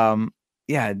 The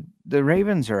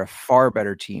Ravens are a far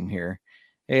better team here.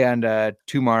 And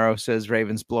tomorrow says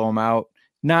Ravens blow them out.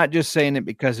 Not just saying it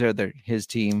because they're his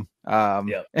team.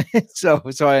 So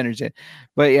I understand.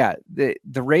 But yeah,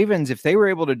 the Ravens, if they were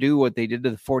able to do what they did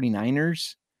to the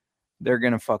 49ers, they're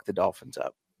going to fuck the Dolphins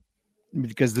up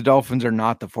because the Dolphins are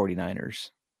not the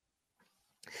 49ers.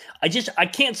 I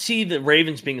can't see the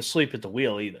Ravens being asleep at the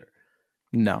wheel either.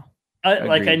 No.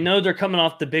 I know they're coming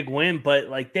off the big win, but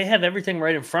like they have everything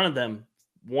right in front of them.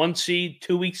 1 seed,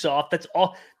 2 weeks off. That's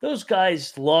all. Those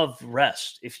guys love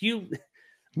rest.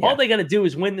 All they got to do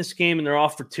is win this game and they're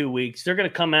off for 2 weeks. They're going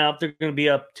to come out. They're going to be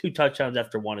up 2 touchdowns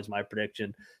after 1 is my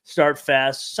prediction. Start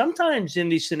fast. Sometimes in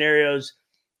these scenarios,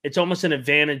 it's almost an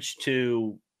advantage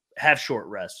to have short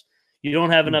rest. You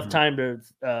don't have enough time to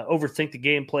overthink the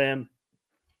game plan.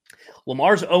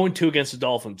 Lamar's 0-2 against the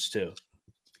Dolphins too.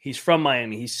 He's from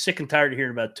Miami. He's sick and tired of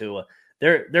hearing about Tua.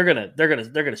 They're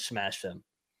gonna smash them.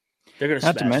 They're gonna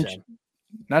smash them.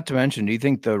 Not to mention, do you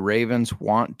think the Ravens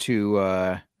want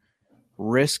to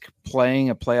risk playing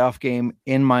a playoff game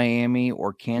in Miami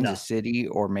or Kansas City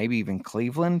or maybe even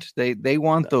Cleveland? They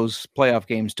want those playoff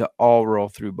games to all roll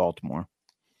through Baltimore.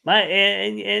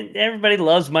 And everybody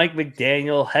loves Mike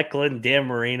McDaniel, heckling Dan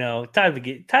Marino.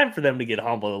 Time for them to get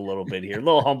humbled a little bit here. A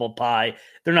little humble pie.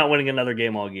 They're not winning another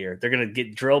game all year. They're going to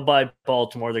get drilled by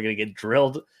Baltimore. They're going to get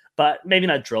drilled, but maybe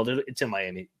not drilled. It's in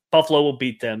Miami. Buffalo will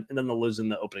beat them, and then they'll lose in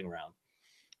the opening round.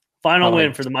 Final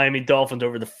win for the Miami Dolphins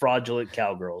over the fraudulent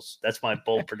Cowgirls. That's my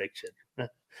bold prediction.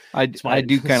 I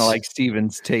do kind of like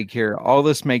Steven's take here. All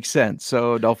this makes sense.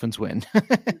 So Dolphins win.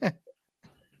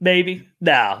 Maybe.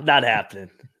 No, not happening.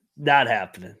 Not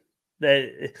happening.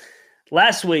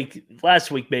 Last week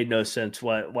made no sense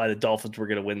why the Dolphins were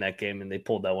going to win that game, and they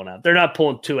pulled that one out. They're not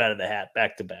pulling two out of the hat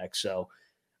back to back. So,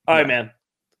 all right, man.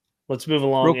 Let's move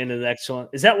along into the next one.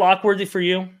 Is that lock-worthy for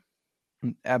you?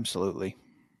 Absolutely.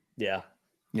 Yeah.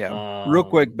 Yeah. Real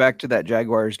quick, back to that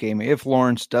Jaguars game. If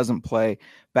Lawrence doesn't play,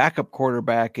 backup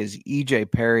quarterback is EJ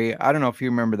Perry. I don't know if you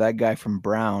remember that guy from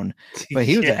Brown, but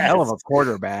he was a hell of a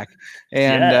quarterback.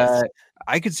 And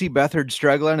I could see Beathard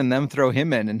struggling and them throw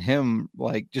him in and him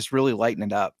like just really lighten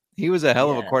it up. He was a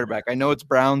hell of a quarterback. I know it's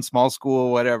Brown, small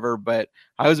school, whatever, but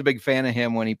I was a big fan of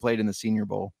him when he played in the Senior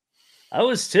Bowl. I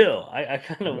was too. I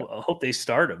kind of hope they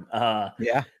start him.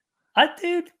 Yeah.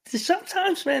 Dude,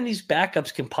 sometimes, man, these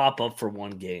backups can pop up for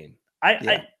one game.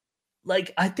 I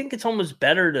think it's almost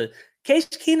better to. Case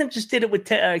Keenum just did it with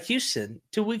Houston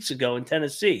 2 weeks ago in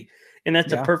Tennessee, and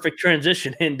that's a perfect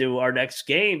transition into our next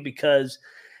game because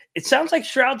it sounds like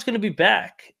Stroud's going to be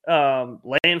back,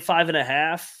 laying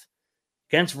 5.5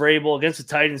 against Vrabel, against the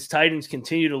Titans. Titans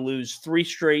continue to lose 3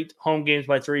 straight home games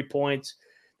by 3 points.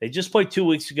 They just played 2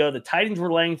 weeks ago. The Titans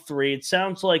were laying 3. It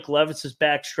sounds like Levis is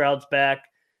back, Stroud's back.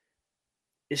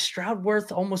 Is Stroud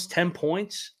worth almost 10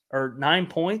 points or 9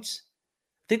 points?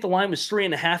 I think the line was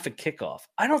 3.5 at kickoff.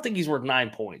 I don't think he's worth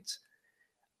 9 points.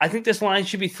 I think this line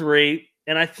should be 3,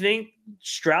 and I think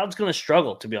Stroud's going to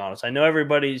struggle, to be honest. I know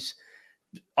everybody's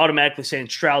automatically saying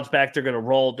Stroud's back, they're going to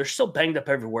roll. They're still banged up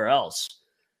everywhere else.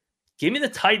 Give me the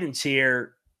Titans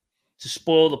here to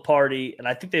spoil the party, and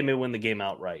I think they may win the game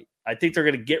outright. I think they're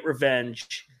going to get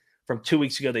revenge from 2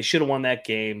 weeks ago. They should have won that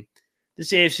game.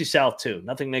 This is AFC South too.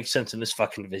 Nothing makes sense in this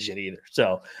fucking division either.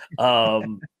 So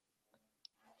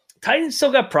Titans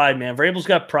still got pride, man. Vrabel's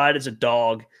got pride as a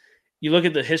dog. You look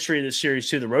at the history of this series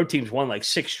too. The road teams won like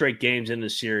 6 straight games in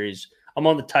this series. I'm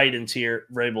on the Titans here.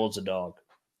 Vrabel is a dog.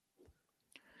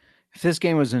 If this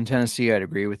game was in Tennessee, I'd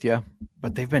agree with you,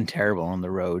 but they've been terrible on the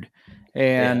road.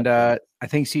 And I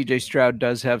think CJ Stroud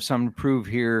does have something to prove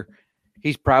here.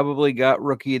 He's probably got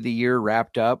Rookie of the Year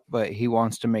wrapped up, but he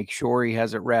wants to make sure he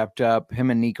has it wrapped up.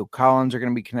 Him and Nico Collins are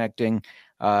going to be connecting.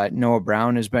 Noah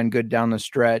Brown has been good down the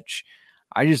stretch.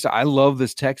 I love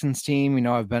this Texans team. You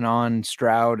know, I've been on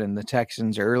Stroud and the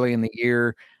Texans early in the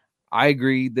year. I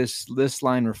agree. This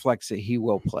line reflects that he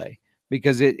will play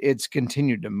because it's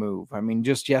continued to move. I mean,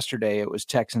 just yesterday it was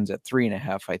Texans at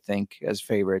 3.5, I think, as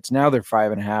favorites. Now they're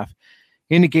 5.5,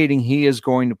 indicating he is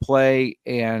going to play.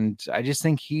 And I just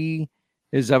think he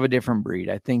is of a different breed.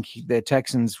 I think the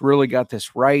Texans really got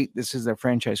this right. This is their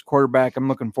franchise quarterback. I'm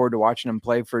looking forward to watching him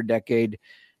play for a decade.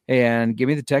 And give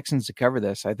me the Texans to cover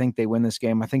this. I think they win this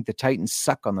game. I think the Titans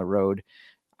suck on the road.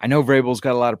 I know Vrabel's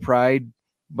got a lot of pride,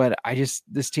 but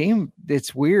this team,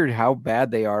 it's weird how bad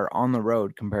they are on the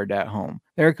road compared to at home.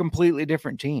 They're a completely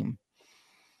different team.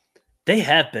 They've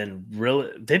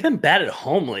been bad at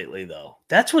home lately, though.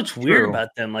 That's what's weird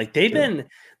about them. Like they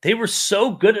were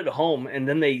so good at home, and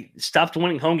then they stopped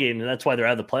winning home games, and that's why they're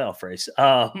out of the playoff race.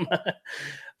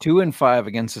 2-5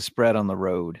 against the spread on the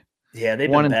road. Yeah,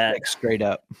 they've been bad. 1-6 straight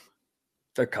up.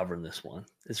 They're covering this one.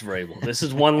 It's Vrabel. This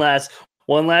is one last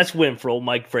win for old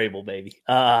Mike Vrabel, baby.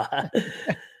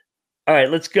 All right,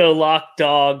 let's go lock,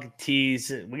 dog,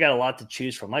 tease. We got a lot to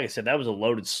choose from. Like I said, that was a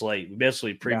loaded slate. We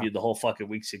basically previewed the whole fucking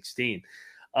week 16.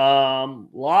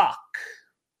 Lock.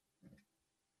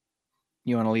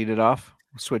 You want to lead it off?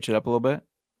 Switch it up a little bit?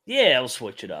 Yeah, we'll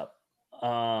switch it up.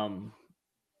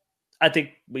 I think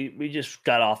we just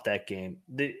got off that game.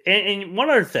 And one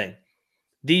other thing,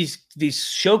 these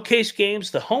showcase games,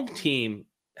 the home team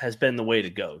has been the way to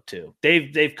go too.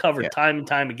 They've covered time and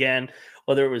time again,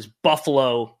 whether it was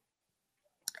Buffalo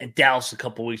and Dallas a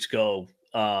couple weeks ago,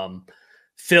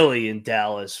 Philly and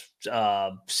Dallas,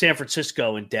 San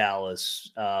Francisco and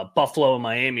Dallas, Buffalo and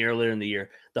Miami earlier in the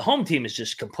year. The home team has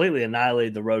just completely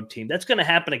annihilated the road team. That's going to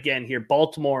happen again here.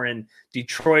 Baltimore and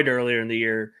Detroit earlier in the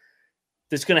year.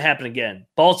 That's going to happen again.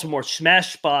 Baltimore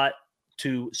smash spot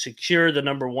to secure the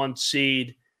number 1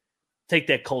 seed. Take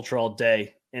that culture all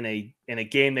day in a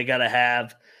game they got to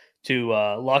have to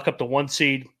lock up the 1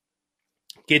 seed.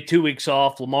 Get 2 weeks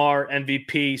off. Lamar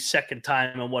MVP, second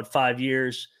time in 5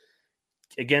 years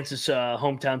against his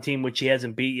hometown team, which he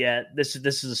hasn't beat yet. This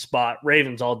is a spot.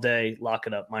 Ravens all day. Lock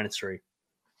it up. -3.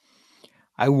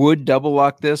 I would double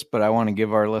lock this, but I want to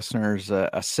give our listeners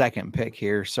a second pick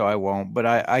here, so I won't. But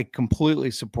I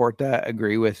completely support that,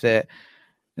 agree with it.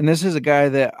 And this is a guy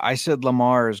that I said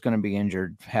Lamar is going to be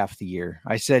injured half the year.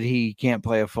 I said he can't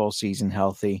play a full season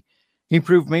healthy. He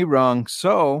proved me wrong.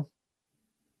 So,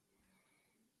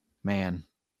 man,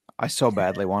 I so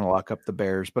badly want to lock up the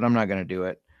Bears, but I'm not going to do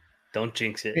it. Don't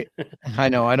jinx it. I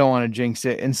know. I don't want to jinx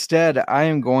it. Instead, I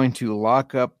am going to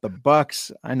lock up the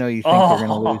Bucks. I know you think they're going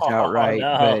to lose outright,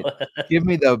 no. but give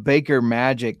me the Baker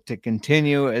Magic to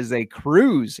continue as they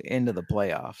cruise into the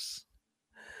playoffs.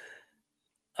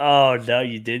 Oh, no,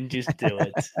 you didn't just do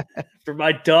it. For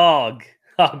my dog,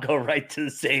 I'll go right to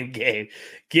the same game.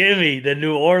 Give me the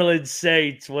New Orleans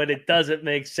Saints when it doesn't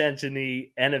make sense in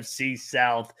the NFC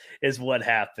South is what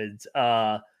happens.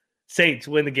 Saints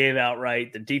win the game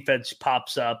outright. The defense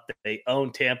pops up. They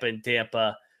own Tampa and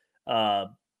Tampa.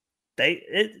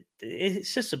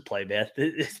 It's just a play, man.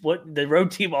 It's what the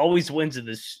road team always wins in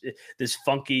this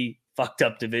funky, fucked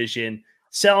up division.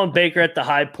 Selling Baker at the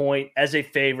high point as a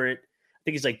favorite. I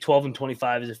think he's like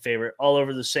 12-25 as a favorite all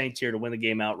over the Saints here to win the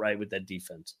game outright with that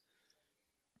defense.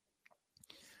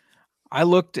 I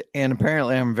looked, and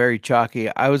apparently I'm very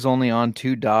chalky. I was only on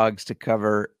 2 dogs to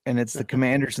cover, and it's the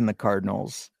Commanders and the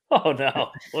Cardinals. Oh, no.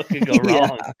 What could go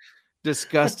wrong?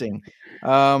 Disgusting.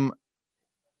 Out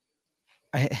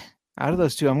of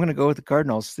those 2, I'm going to go with the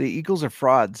Cardinals. The Eagles are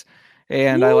frauds,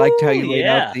 and I liked how you laid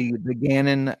out the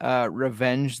Gannon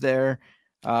revenge there.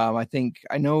 I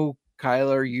know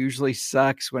Kyler usually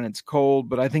sucks when it's cold,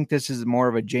 but I think this is more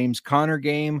of a James Conner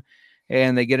game,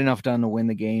 and they get enough done to win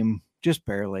the game, just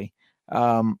barely.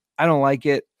 I don't like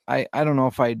it. I don't know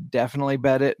if I definitely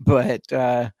bet it, but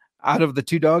out of the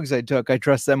 2 dogs I took, I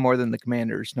trust them more than the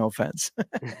Commanders. No offense.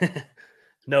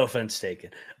 No offense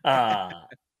taken. All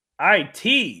right,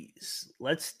 tease.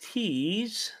 Let's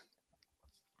tease.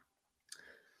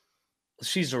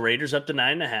 She's the Raiders up to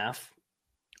 9.5.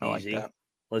 I like that.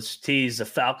 Let's tease the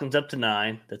Falcons up to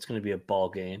 9. That's going to be a ball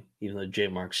game, even though J.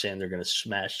 Mark's saying they're going to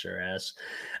smash their ass.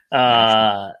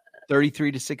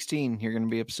 33-16. You're going to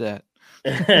be upset.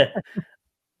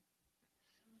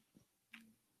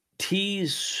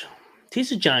 Tease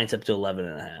the Giants up to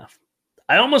 11.5.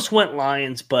 I almost went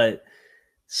Lions, but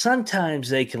sometimes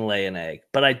they can lay an egg.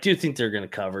 But I do think they're going to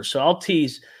cover. So I'll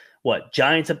tease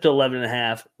Giants up to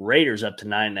 11.5, Raiders up to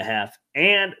 9.5,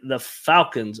 and the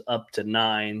Falcons up to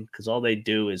 9 because all they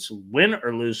do is win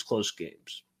or lose close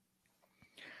games.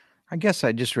 I guess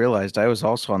I just realized I was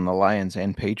also on the Lions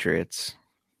and Patriots.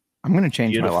 I'm going to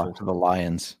change my lock to the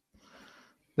Lions.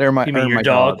 They're my, your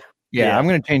dog? Yeah, I'm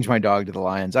going to change my dog to the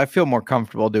Lions. I feel more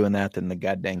comfortable doing that than the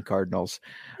goddamn Cardinals.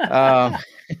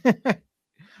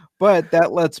 But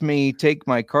that lets me take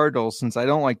my Cardinals since I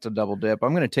don't like to double dip.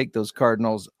 I'm going to take those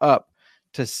Cardinals up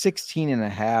to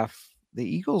 16.5. The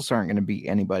Eagles aren't going to beat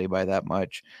anybody by that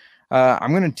much.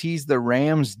 I'm going to tease the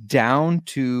Rams down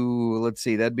to, let's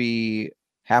see, that'd be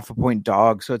 0.5 point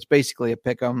dog. So it's basically a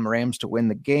pick 'em Rams to win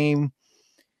the game.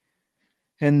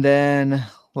 And then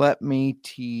let me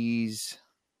tease.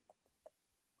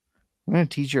 I'm going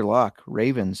to tease your lock.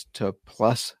 Ravens to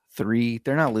 +3.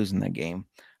 They're not losing that game.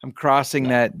 I'm crossing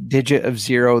that digit of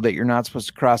 0 that you're not supposed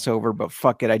to cross over, but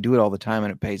fuck it. I do it all the time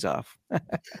and it pays off.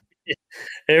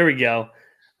 There we go.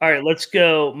 All right, let's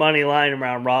go money line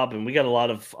around Robin. We got a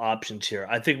lot of options here.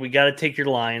 I think we got to take your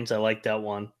Lions. I like that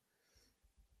one.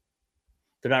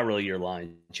 They're not really your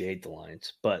Lions. You hate the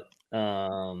Lions. But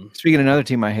speaking of another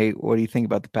team I hate, what do you think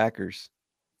about the Packers?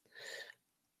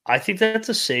 I think that's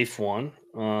a safe one.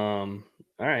 All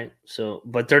right. So,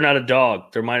 but they're not a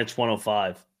dog. They're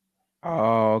 -105.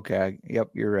 Oh, okay. Yep,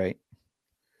 you're right.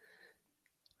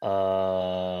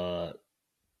 I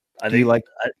do you like?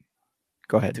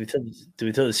 Go ahead. Do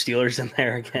we throw the Steelers in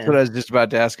there again? That's what I was just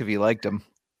about to ask if you liked them.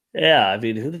 Yeah, I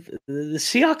mean, the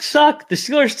Seahawks suck. The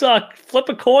Steelers suck. Flip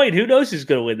a coin. Who knows who's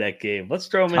going to win that game? Let's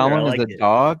throw them in there. Tomlin is the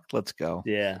dog. Let's go.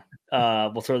 Yeah.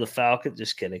 We'll throw the Falcons.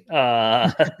 Just kidding.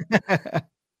 I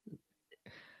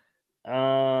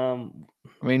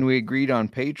mean, we agreed on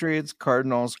Patriots,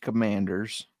 Cardinals,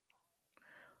 Commanders.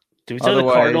 Do we throw the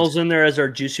Cardinals in there as our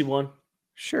juicy one?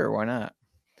 Sure, why not?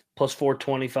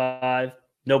 +425.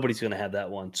 Nobody's going to have that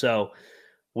one. So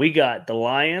we got the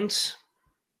Lions.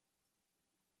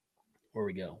 Where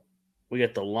we go? We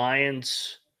got the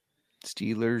Lions,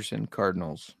 Steelers, and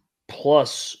Cardinals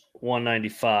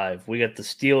 +195. We got the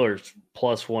Steelers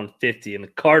 +150 and the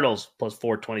Cardinals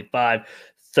 +425.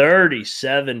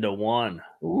 37-1.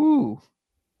 Ooh,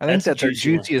 I think that's our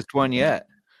juiciest one yet.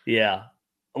 Yeah.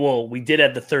 Well, we did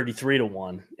have the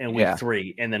 33-1 in week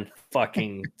 3, and then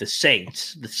fucking the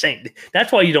Saints.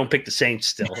 That's why you don't pick the Saints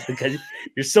still, because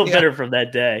you're still bitter from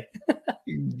that day.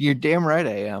 You're damn right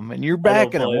I am, and you're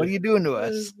backing them. What are you doing to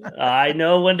us? I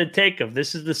know when to take them.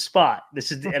 This is the spot.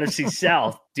 This is the NFC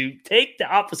South. Dude, take the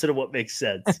opposite of what makes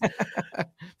sense.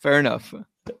 Fair enough.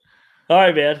 All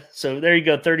right, man. So there you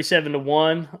go,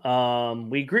 37-1.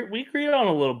 We agreed on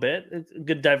a little bit. It's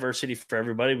good diversity for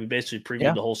everybody. We basically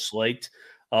previewed the whole slate.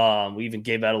 We even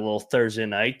gave out a little Thursday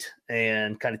night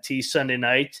and kind of teased Sunday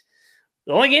night.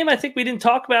 The only game I think we didn't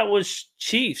talk about was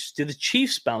Chiefs. Did the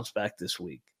Chiefs bounce back this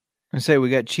week? I say we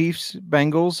got Chiefs,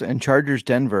 Bengals, and Chargers,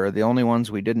 Denver are the only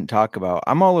ones we didn't talk about.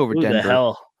 I'm all over Denver. The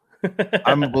hell?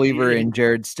 I'm a believer in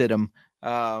Jared Stidham.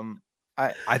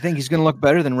 I think he's going to look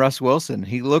better than Russ Wilson.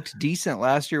 He looked decent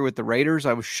last year with the Raiders.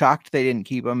 I was shocked they didn't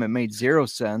keep him. It made zero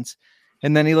sense.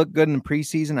 And then he looked good in the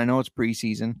preseason. I know it's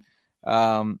preseason.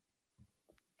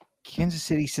 Kansas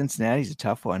City, Cincinnati is a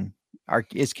tough one.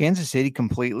 Is Kansas City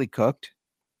completely cooked?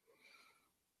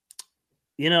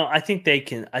 I think they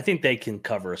can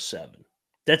cover a 7.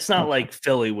 That's not like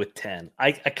Philly with 10.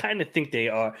 I kind of think they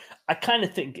are. I kind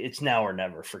of think it's now or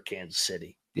never for Kansas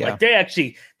City. Yeah. Like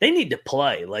they need to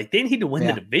play. Like they need to win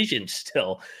the division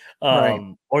still,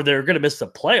 Right. or they're going to miss the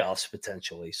playoffs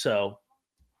potentially. So,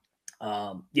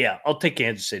 I'll take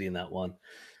Kansas City in that one.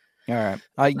 All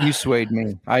right. You swayed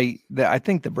me. I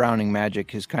think the Browning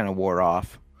magic has kind of wore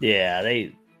off. Yeah,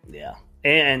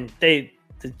 and the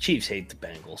Chiefs hate the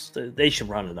Bengals. They should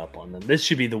run it up on them. This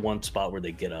should be the one spot where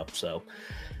they get up. So,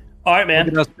 all right, man.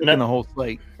 Look at us picking the whole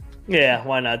slate. Yeah,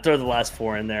 why not? Throw the last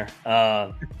 4 in there.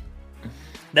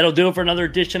 That'll do it for another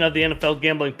edition of the NFL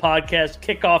Gambling Podcast.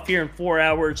 Kickoff here in 4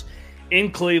 hours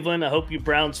in Cleveland. I hope you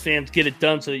Browns fans get it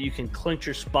done so that you can clinch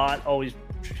your spot. Always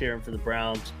cheering for the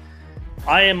Browns.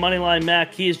 I am Moneyline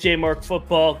Mac. He is J Mark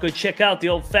Football. Go check out the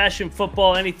old-fashioned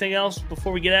football. Anything else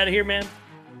before we get out of here, man?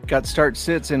 Got start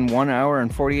sits in 1 hour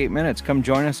and 48 minutes. Come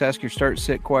join us, ask your start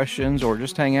sit questions, or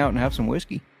just hang out and have some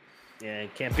whiskey. Yeah,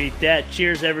 can't beat that.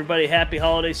 Cheers, everybody. Happy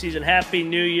holiday season. Happy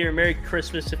New Year. Merry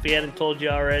Christmas if we hadn't told you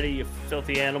already, you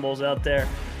filthy animals out there.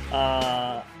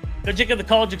 Go check out the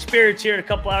college experience here in a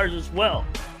couple hours as well.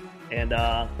 And,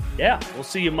 we'll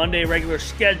see you Monday, regular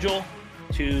schedule,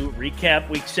 to recap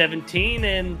Week 17.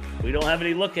 And we don't have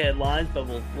any look-ahead lines, but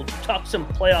we'll talk some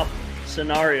playoff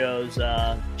scenarios.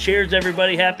 Cheers,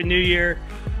 everybody. Happy New Year.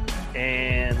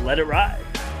 And let it ride.